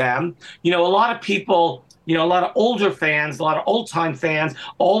for them. A lot of people, a lot of older fans, a lot of old-time fans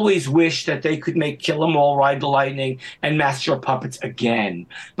always wish that they could make Kill 'Em All, Ride the Lightning, and Master of Puppets again.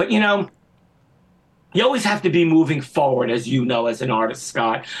 But, you always have to be moving forward, as you know, as an artist,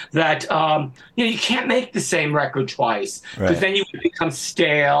 Scott, that, you can't make the same record twice, because then you would become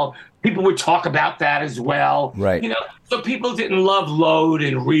stale. People would talk about that as well. Right. So people didn't love Load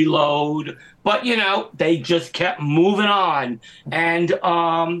and Reload, but, they just kept moving on. And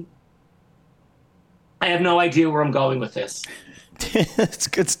I have no idea where I'm going with this. It's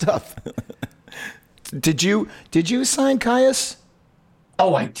good stuff. Did you sign Caius?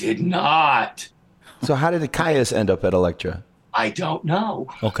 Oh, I did not. So how did Caius end up at Elektra? I don't know.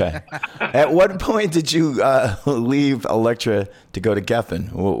 Okay. At what point did you leave Elektra to go to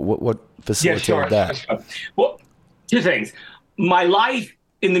Geffen? What facilitated that? Sure. Well, two things. My life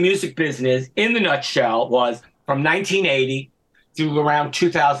in the music business, in the nutshell, was from 1980 to around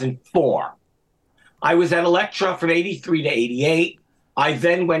 2004. I was at Elektra from 83 to 88. I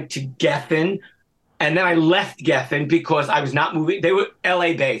then went to Geffen, and then I left Geffen because I was not moving. They were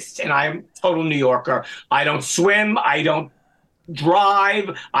LA based, and I'm a total New Yorker. I don't swim. I don't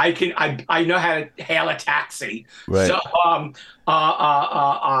drive. I know how to hail a taxi. Right. So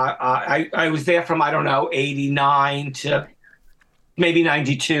I was there from, I don't know, 89 to maybe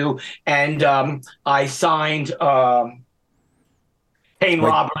 92, and I signed Kane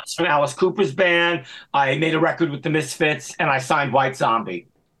Roberts from Alice Cooper's band. I made a record with the Misfits, and I signed White Zombie.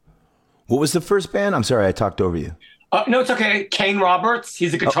 What was the first band? I'm sorry, I talked over you. No, it's okay. Kane Roberts,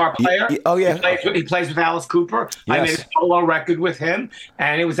 he's a guitar player. Yeah. He plays with Alice Cooper. Yes. I made a solo record with him,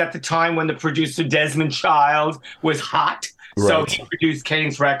 and it was at the time when the producer Desmond Child was hot. So he produced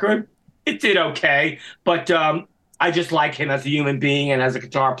Kane's record. It did okay, but I just like him as a human being and as a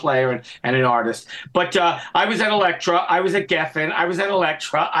guitar player and an artist. But I was at Elektra. I was at Geffen. I was at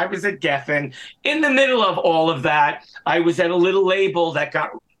Elektra. I was at Geffen. In the middle of all of that, I was at a little label that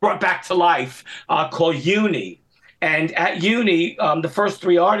got brought back to life called Uni. And at Uni, the first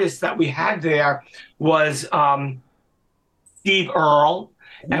three artists that we had there was Steve Earle,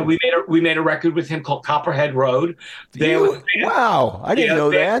 and we made a record with him called Copperhead Road. Wow, I didn't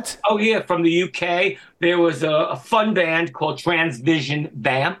know that. Oh yeah, from the UK. There was a fun band called Transvision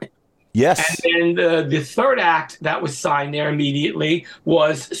Vamp. Yes. And then the third act that was signed there immediately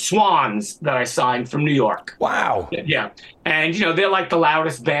was Swans, that I signed from New York. Wow. Yeah. And, they're like the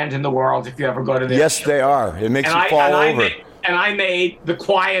loudest band in the world if you ever go to their Yes, show. they are. It makes you fall over. I made the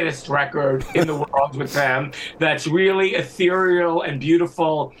quietest record in the world with them that's really ethereal and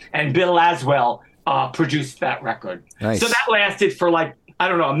beautiful. And Bill Laswell produced that record. Nice. So that lasted for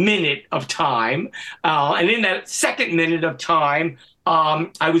a minute of time. And in that second minute of time,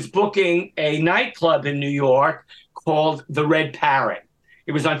 I was booking a nightclub in New York called the Red Parrot.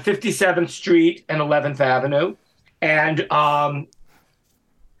 It was on 57th Street and 11th Avenue. And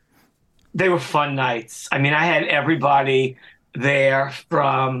they were fun nights. I mean, I had everybody there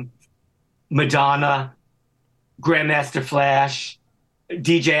from Madonna, Grandmaster Flash,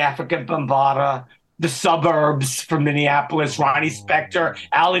 DJ Africa Bambaataa, the Suburbs from Minneapolis, Ronnie Spector,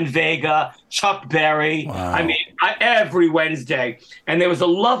 Alan Vega, Chuck Berry. Wow. I mean, every Wednesday. And there was a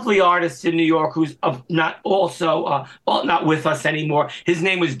lovely artist in New York who's not with us anymore. His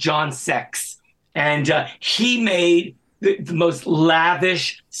name was John Sex. And he made the most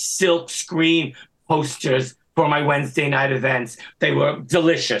lavish silk screen posters for my Wednesday night events. They were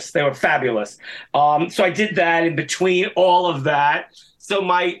delicious. They were fabulous. So I did that in between all of that. So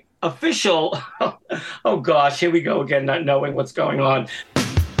my official, oh gosh, here we go again, not knowing what's going on.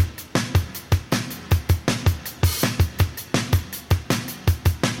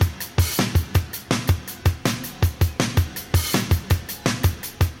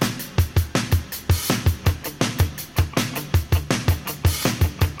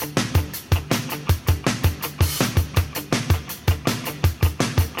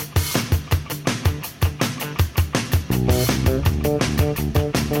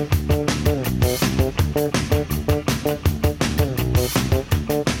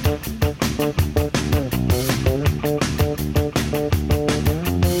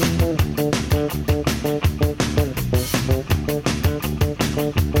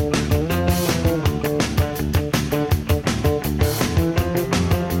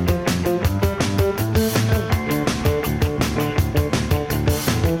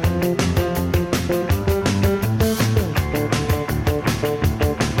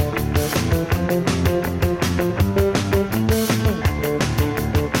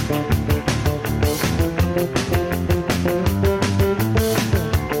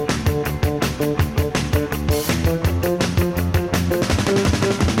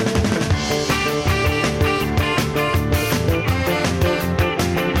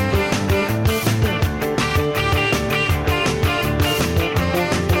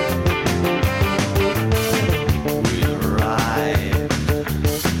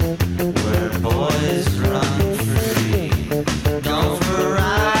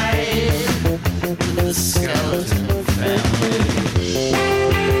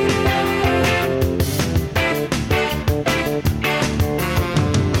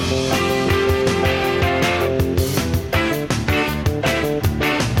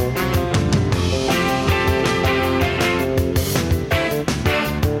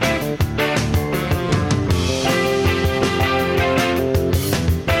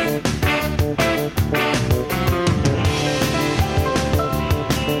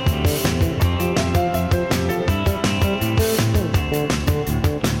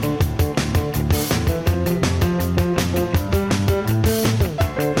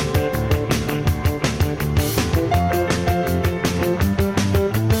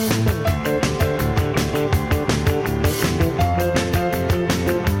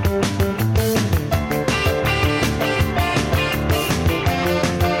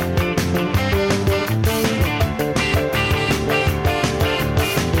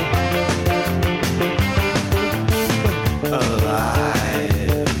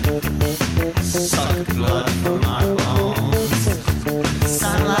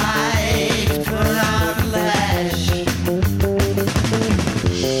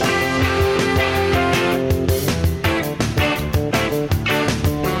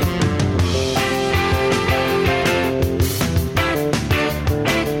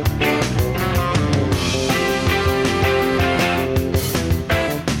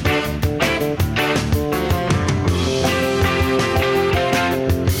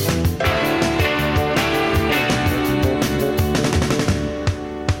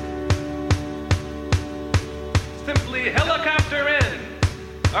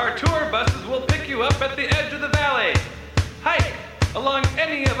 along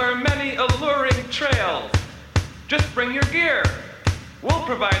any of our many alluring trails. Just bring your gear. We'll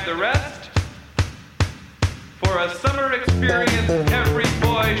provide the rest. For a summer experience every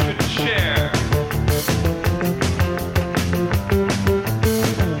boy should share.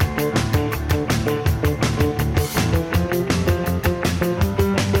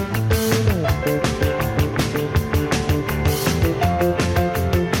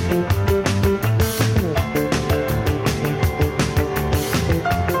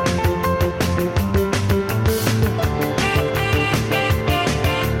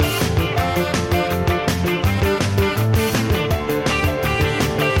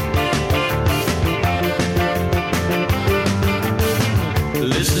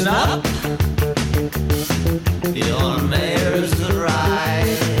 Listen up, your mayor's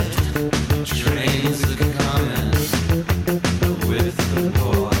arrived. Trains are coming with the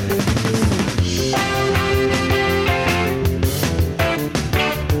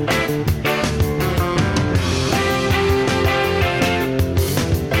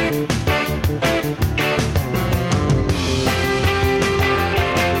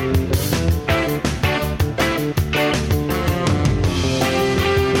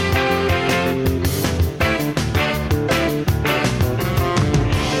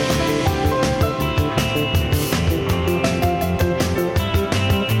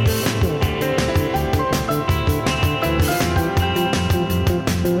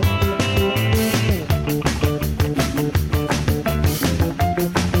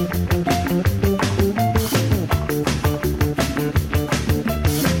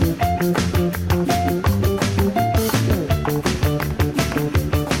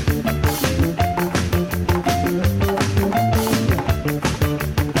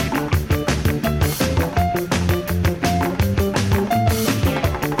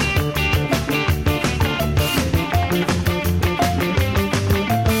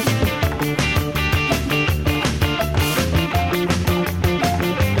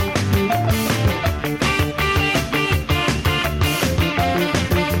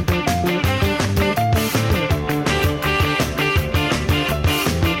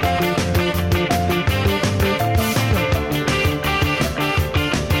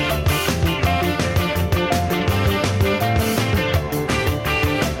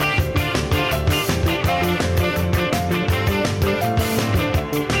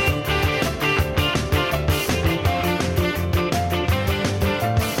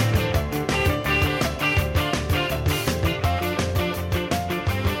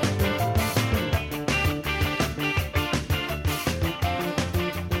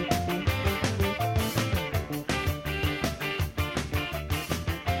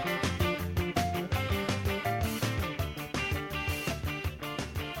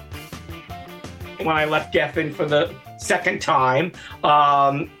when I left Geffen for the second time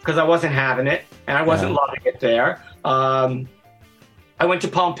because I wasn't having it and I wasn't loving it there. I went to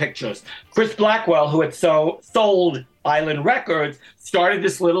Palm Pictures. Chris Blackwell, who had sold Island Records, started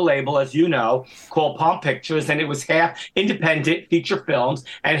this little label, as you know, called Palm Pictures, and it was half independent feature films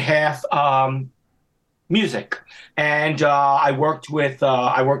and half music. And I worked with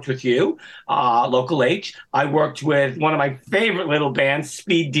you, Local H. I worked with one of my favorite little bands,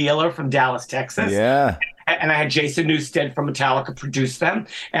 Speed Dealer from Dallas, Texas. Yeah. And I had Jason Newsted from Metallica produce them.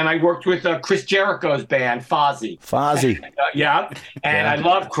 And I worked with Chris Jericho's band, Fozzy. Yeah. And I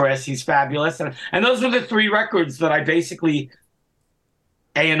love Chris. He's fabulous. And those were the three records that I basically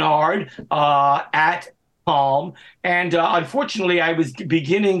A&R'd at Palm. And unfortunately, I was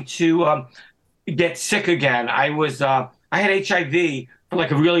beginning to get sick again. I had HIV for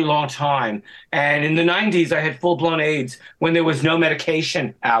like a really long time. And in the 90s, I had full-blown AIDS when there was no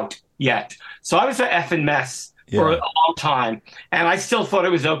medication out yet. So I was an effing mess for a long time. And I still thought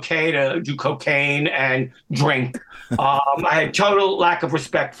it was okay to do cocaine and drink. I had total lack of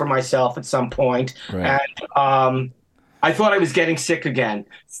respect for myself at some point. Right. And I thought I was getting sick again.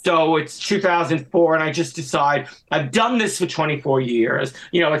 So it's 2004, and I just decide I've done this for 24 years.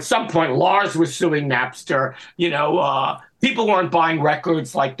 You know, at some point, Lars was suing Napster. You know, people weren't buying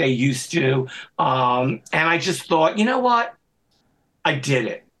records like they used to. And I just thought, you know what? I did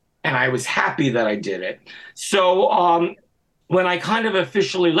it. And I was happy that I did it. So when I kind of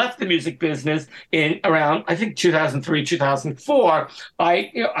officially left the music business in around, I think, 2003, 2004,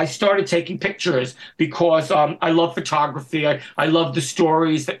 I started taking pictures because I love photography. I love the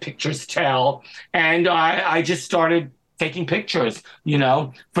stories that pictures tell. And I just started taking pictures, you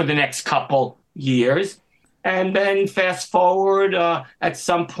know, for the next couple years. And then fast forward at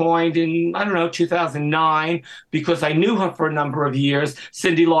some point in, I don't know, 2009, because I knew her for a number of years,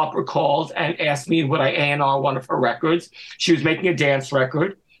 Cyndi Lauper called and asked me would I A&R one of her records. She was making a dance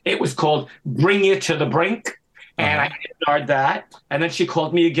record. It was called Bring You to the Brink. And I A&R'd that. And then she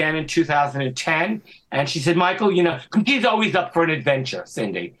called me again in 2010. And she said, Michael, you know, she's always up for an adventure,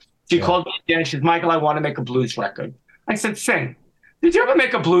 Cyndi. She called me again and she said, Michael, I want to make a blues record. I said, Sing. Did you ever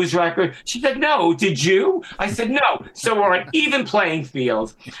make a blues record? She said, no. Did you? I said, no. So we're on even playing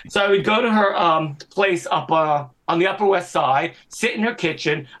field. So I would go to her place up on the Upper West Side, sit in her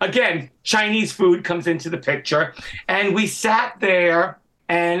kitchen. Again, Chinese food comes into the picture. And we sat there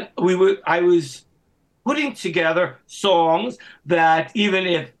and I was putting together songs that even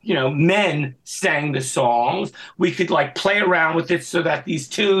if, you know, men sang the songs, we could like play around with it so that these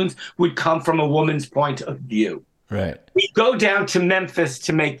tunes would come from a woman's point of view. Right. We go down to Memphis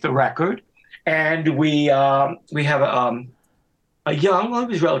to make the record, and we have a young, well, he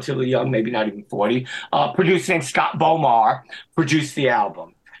was relatively young, maybe not even 40, producer named Scott Bomar produced the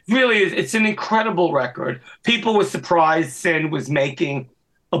album. Really, it's an incredible record. People were surprised Sin was making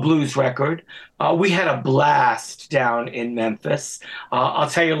a blues record. We had a blast down in Memphis. I'll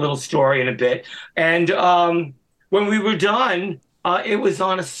tell you a little story in a bit. And when we were done, it was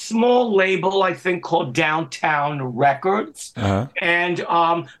on a small label, I think, called Downtown Records. And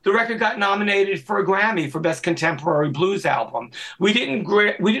the record got nominated for a Grammy for Best Contemporary Blues Album. We didn't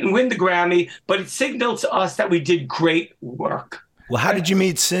win the Grammy, but it signaled to us that we did great work. Well, how did you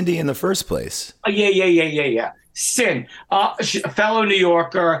meet Cyndi in the first place? Yeah. Sin, a fellow New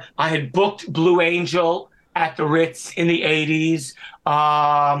Yorker. I had booked Blue Angel at the Ritz in the 80s.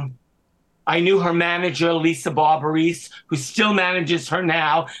 I knew her manager, Lisa Barbaris, who still manages her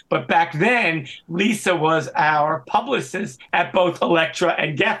now. But back then, Lisa was our publicist at both Elektra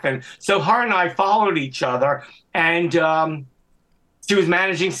and Geffen. So her and I followed each other. And she was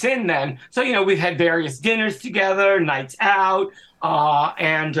managing Sin then. So, you know, we've had various dinners together, nights out.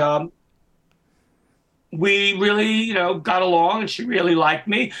 And we really, you know, got along, and she really liked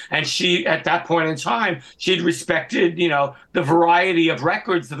me. And she, at that point in time, she'd respected, you know, the variety of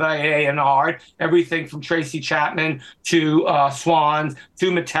records that I A&R'd, everything from Tracy Chapman to Swans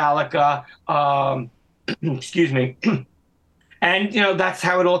to Metallica. Excuse me. And, you know, that's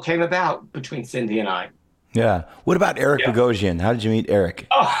how it all came about between Cyndi and I. Yeah. What about Eric Bogosian? How did you meet Eric?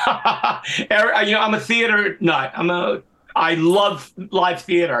 Eric, you know, I'm a theater nut. I love live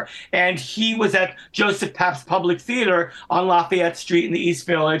theater. And he was at Joseph Papp's Public Theater on Lafayette Street in the East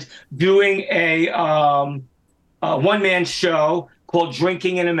Village doing a one-man show called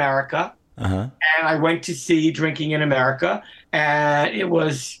Drinking in America. And I went to see Drinking in America, and it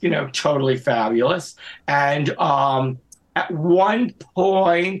was, you know, totally fabulous. And at one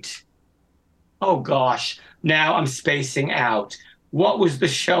point, oh gosh, now I'm spacing out. What was the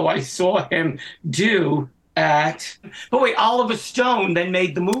show I saw him do at? But wait, Oliver Stone then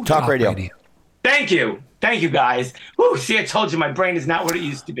made the movie. Talk Radio. Thank you, guys. Woo, see, I told you my brain is not what it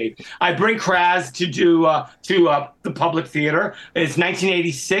used to be. I bring Kraz to do the Public Theater. It's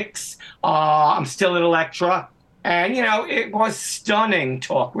 1986. I'm still at Elektra. And, you know, it was stunning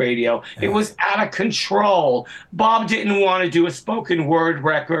talk radio. It was out of control. Bob didn't want to do a spoken word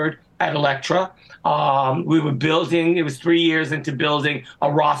record at Elektra. We were building, it was 3 years into building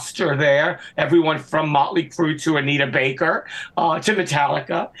a roster there. Everyone from Motley Crue to Anita Baker, to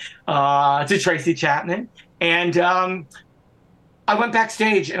Metallica, to Tracy Chapman. And I went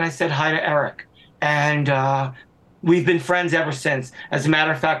backstage and I said hi to Eric. And we've been friends ever since. As a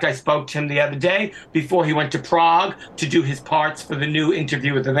matter of fact, I spoke to him the other day before he went to Prague to do his parts for the new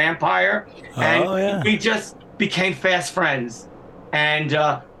Interview with the Vampire. And we just became fast friends. And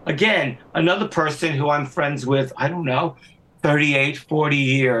again, another person who I'm friends with, I don't know, 38, 40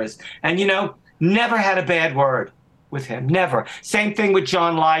 years. And, you know, never had a bad word with him, never. Same thing with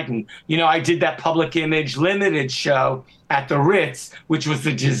John Lydon. You know, I did that Public Image Limited show at the Ritz, which was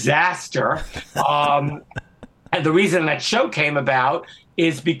a disaster. And the reason that show came about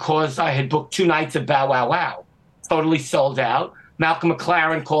is because I had booked 2 nights of Bow Wow Wow, totally sold out. Malcolm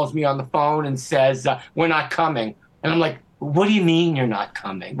McLaren calls me on the phone and says, we're not coming. And I'm like, what do you mean you're not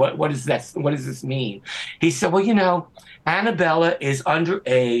coming? What does this mean? He said, well, you know, Annabella is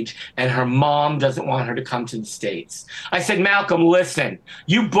underage and her mom doesn't want her to come to the States. I said, Malcolm, listen,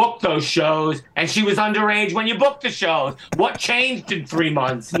 you booked those shows and she was underage when you booked the shows. What changed in 3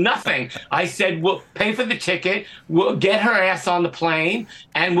 months? Nothing. I said, we'll pay for the ticket, we'll get her ass on the plane,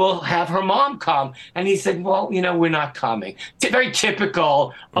 and we'll have her mom come. And he said, well, you know, we're not coming. Very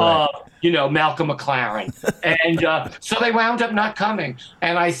typical of, you know, Malcolm McLaren. And so they they wound up not coming.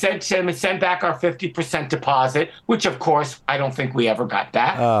 And I said to him, send back our 50% deposit, which of course, I don't think we ever got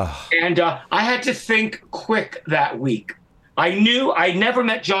back. And I had to think quick that week. I knew I'd never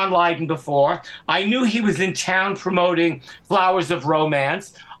met John Lydon before. I knew he was in town promoting Flowers of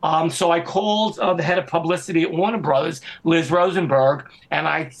Romance. So I called the head of publicity at Warner Brothers, Liz Rosenberg, and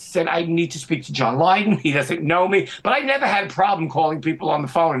I said, I need to speak to John Lydon. He doesn't know me, but I never had a problem calling people on the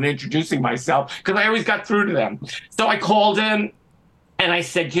phone and introducing myself because I always got through to them. So I called him and I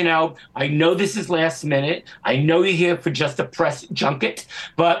said, I know this is last minute. I know you're here for just a press junket,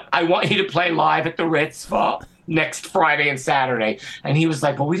 but I want you to play live at the Ritz for next Friday and Saturday. And he was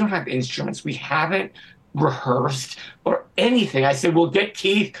like, well, we don't have instruments. We haven't rehearsed or anything. I said, we'll get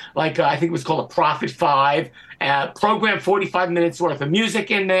Keith, I think it was called a Prophet 5, program 45 minutes worth of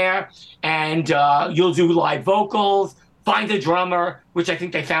music in there, and you'll do live vocals, find a drummer, which I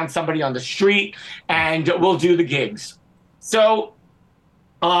think they found somebody on the street, and we'll do the gigs. So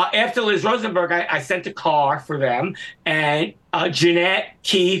after Liz Rosenberg, I sent a car for them, and Jeanette,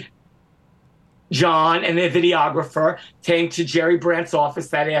 Keith, John, and their videographer came to Jerry Brandt's office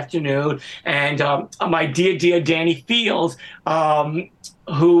that afternoon. And my dear Danny Fields,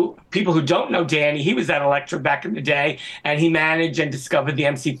 who people who don't know Danny, he was at Elektra back in the day, and he managed and discovered the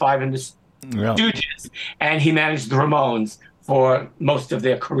MC5 and the Stooges, and he managed the Ramones for most of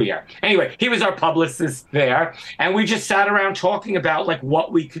their career. Anyway, he was our publicist there, and we just sat around talking about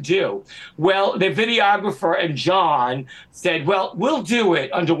what we could do. Well, the videographer and John said, well, we'll do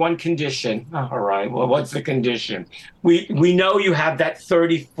it under one condition. All right, well, what's the condition? We know you have that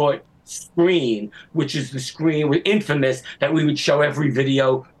 30-foot screen, which is the screen with infamous that we would show every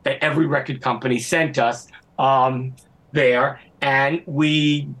video that every record company sent us there, and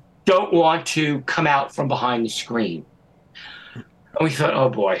we don't want to come out from behind the screen. And we thought, oh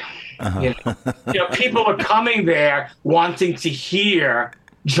boy, people were coming there wanting to hear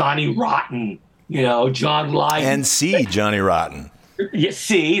Johnny Rotten, John Lydon. And see Johnny Rotten. Yeah,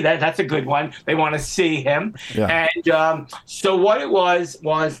 see, that's a good one. They want to see him. Yeah. And so what it was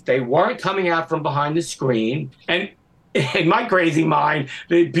they weren't coming out from behind the screen. And in my crazy mind,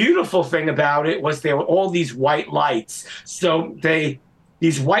 the beautiful thing about it was there were all these white lights. So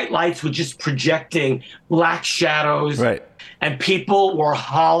these white lights were just projecting black shadows. Right. And people were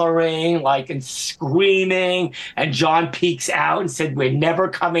hollering and screaming. And John peeks out and said, we're never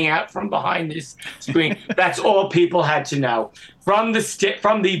coming out from behind this screen. That's all people had to know. From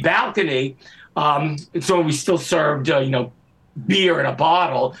the balcony, so we still served, beer in a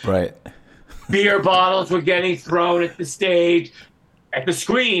bottle. Right. Beer bottles were getting thrown at the stage, at the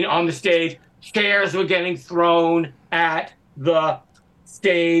screen on the stage. Chairs were getting thrown at the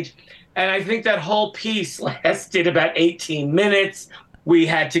stage. And I think that whole piece lasted about 18 minutes. We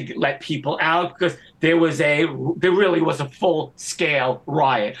had to let people out because there really was a full-scale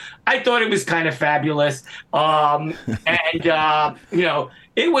riot. I thought it was kind of fabulous. It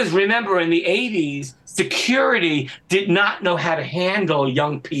was, remember, in the 80s, security did not know how to handle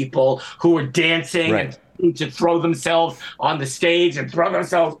young people who were dancing and to throw themselves on the stage and throw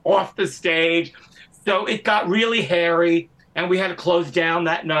themselves off the stage. So it got really hairy. And we had to close down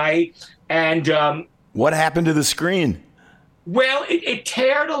that night. And what happened to the screen? Well, it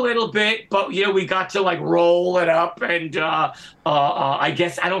teared a little bit, but we got to roll it up, and I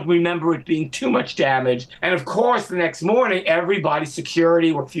guess I don't remember it being too much damage. And of course, the next morning,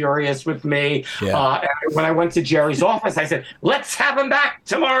 security were furious with me. Yeah. When I went to Jerry's office, I said, "Let's have him back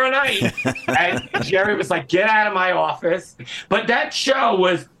tomorrow night." And Jerry was like, "Get out of my office!" But that show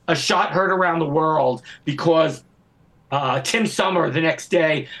was a shot heard around the world because Tim Summer the next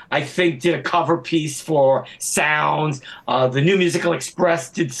day, I think, did a cover piece for Sounds. The New Musical Express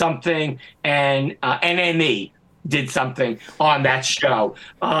did something, and NME did something on that show.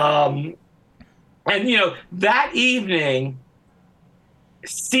 And that evening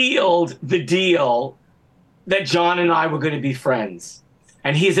sealed the deal that John and I were going to be friends.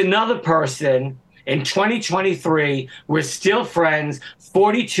 And he's another person. In 2023, we're still friends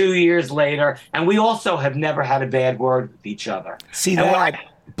 42 years later, and we also have never had a bad word with each other. See, that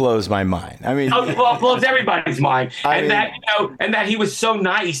blows my mind. I mean, it blows everybody's mind. That he was so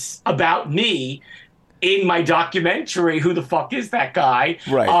nice about me in my documentary, Who the Fuck Is That Guy?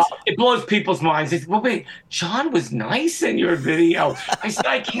 Right. It blows people's minds. They say, well, wait, John was nice in your video. I said,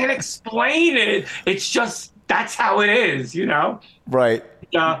 I can't explain it. It's just, that's how it is, Right.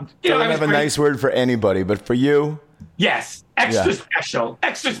 Don't have a nice word for anybody, but for you? Yes. Extra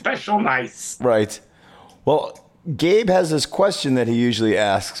special, nice. Right. Well, Gabe has this question that he usually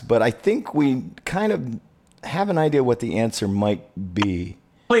asks, but I think we kind of have an idea what the answer might be.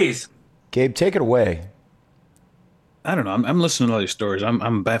 Please. Gabe, take it away. I don't know. I'm listening to all these stories.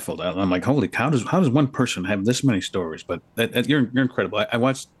 I'm baffled. I'm like, holy cow! How does one person have this many stories? But you're incredible. I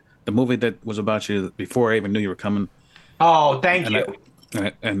watched the movie that was about you before I even knew you were coming. Oh, thank you.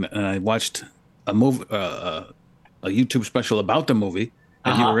 And I watched a movie, a YouTube special about the movie,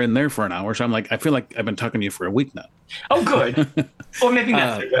 and you were in there for an hour. So I'm like, I feel like I've been talking to you for a week now. Oh, good. Or maybe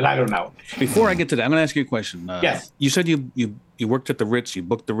not so good. I don't know. Before I get to that, I'm going to ask you a question. Yes. You said you worked at the Ritz. You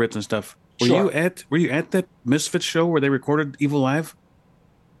booked the Ritz and stuff. Were Sure. you at that Misfits show where they recorded Evil Live?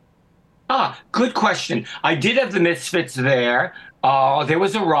 Good question. I did have the Misfits there. There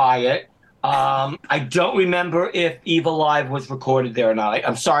was a riot. I don't remember if Evil Live was recorded there or not.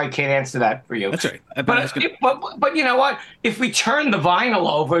 I'm sorry, I can't answer that for you. That's right. But you know what? If we turn the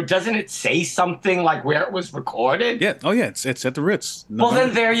vinyl over, doesn't it say something like where it was recorded? Yeah. Oh, yeah. It's at the Ritz. Well,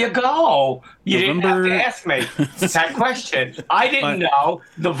 then there you go. You didn't have to ask me that question. I didn't know.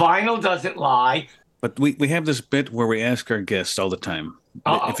 The vinyl doesn't lie. But we have this bit where we ask our guests all the time.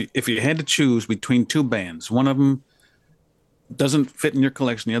 If you had to choose between two bands, one of them doesn't fit in your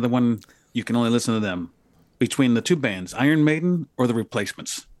collection, the other one you can only listen to them. Between the two bands, Iron Maiden or the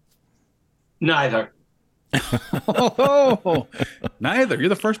Replacements? Neither. Neither. You're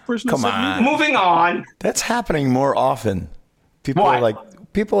the first person. Come on. Moving on. That's happening more often. People are like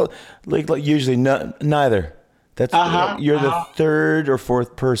usually neither. That's you're the third or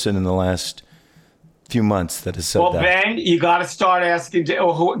fourth person in the last few months that has said that. Well, Ben, you got to start asking.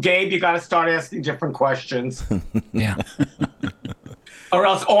 Gabe, you got to start asking different questions. Yeah. Or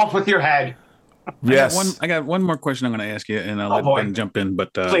else off with your head. Yes. I got one more question I'm going to ask you, and I'll let Ben jump in.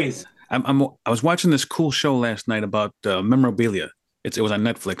 But please. I was watching this cool show last night about memorabilia. It was on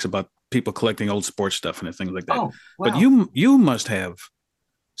Netflix about people collecting old sports stuff and things like that. Oh, wow. But you must have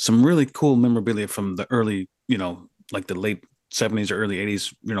some really cool memorabilia from the early, like the late 70s or early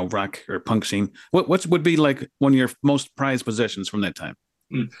 80s, rock or punk scene. What would be like one of your most prized possessions from that time?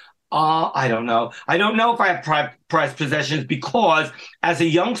 I don't know. I don't know if I have prized possessions because as a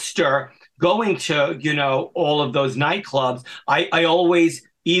youngster going to, all of those nightclubs, I always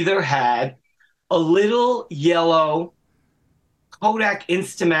either had a little yellow Kodak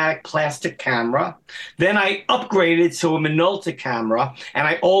Instamatic plastic camera. Then I upgraded to a Minolta camera, and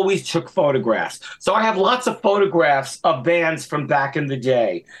I always took photographs. So I have lots of photographs of bands from back in the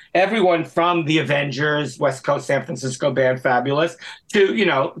day. Everyone from the Avengers, West Coast San Francisco band Fabulous,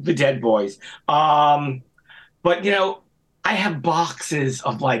 to, the Dead Boys. But, I have boxes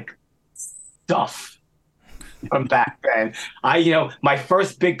of, stuff from back then. My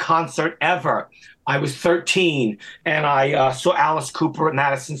first big concert ever, I was 13, and I saw Alice Cooper at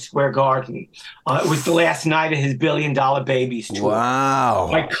Madison Square Garden. It was the last night of his $1 Billion Babies tour. Wow.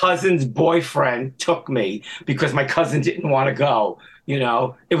 My cousin's boyfriend took me because my cousin didn't want to go.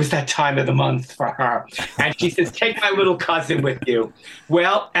 It was that time of the month for her. And she says, take my little cousin with you.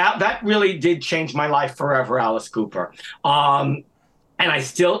 Well, that really did change my life forever, Alice Cooper. And I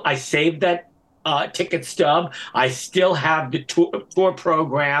saved that ticket stub. I still have the tour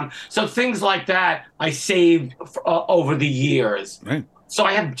program. So things like that I saved over the years. Right. So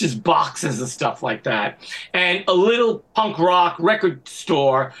I have just boxes of stuff like that. And a little punk rock record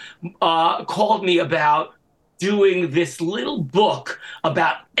store called me about doing this little book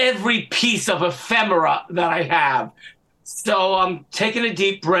about every piece of ephemera that I have. So I'm taking a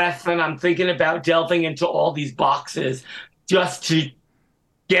deep breath and I'm thinking about delving into all these boxes just to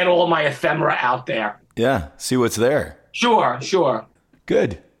get all my ephemera out there. Yeah, see what's there. Sure.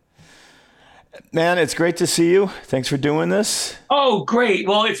 Good. Man, it's great to see you. Thanks for doing this. Oh, great.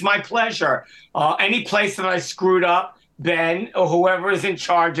 Well, it's my pleasure. Any place that I screwed up, Ben, or whoever is in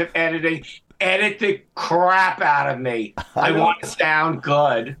charge of editing, edit the crap out of me. I want to sound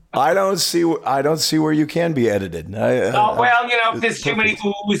good. I don't see where you can be edited. If there's too many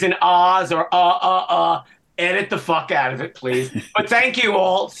oohs and ahs or edit the fuck out of it, please. But thank you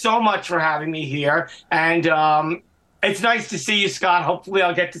all so much for having me here. And it's nice to see you, Scott. Hopefully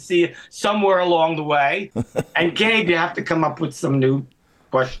I'll get to see you somewhere along the way. And Gabe, you have to come up with some new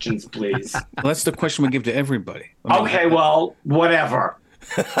questions, please. Well, that's the question we give to everybody. Okay, well, whatever.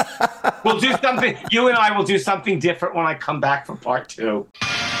 We'll do something. You and I will do something different when I come back for part 2.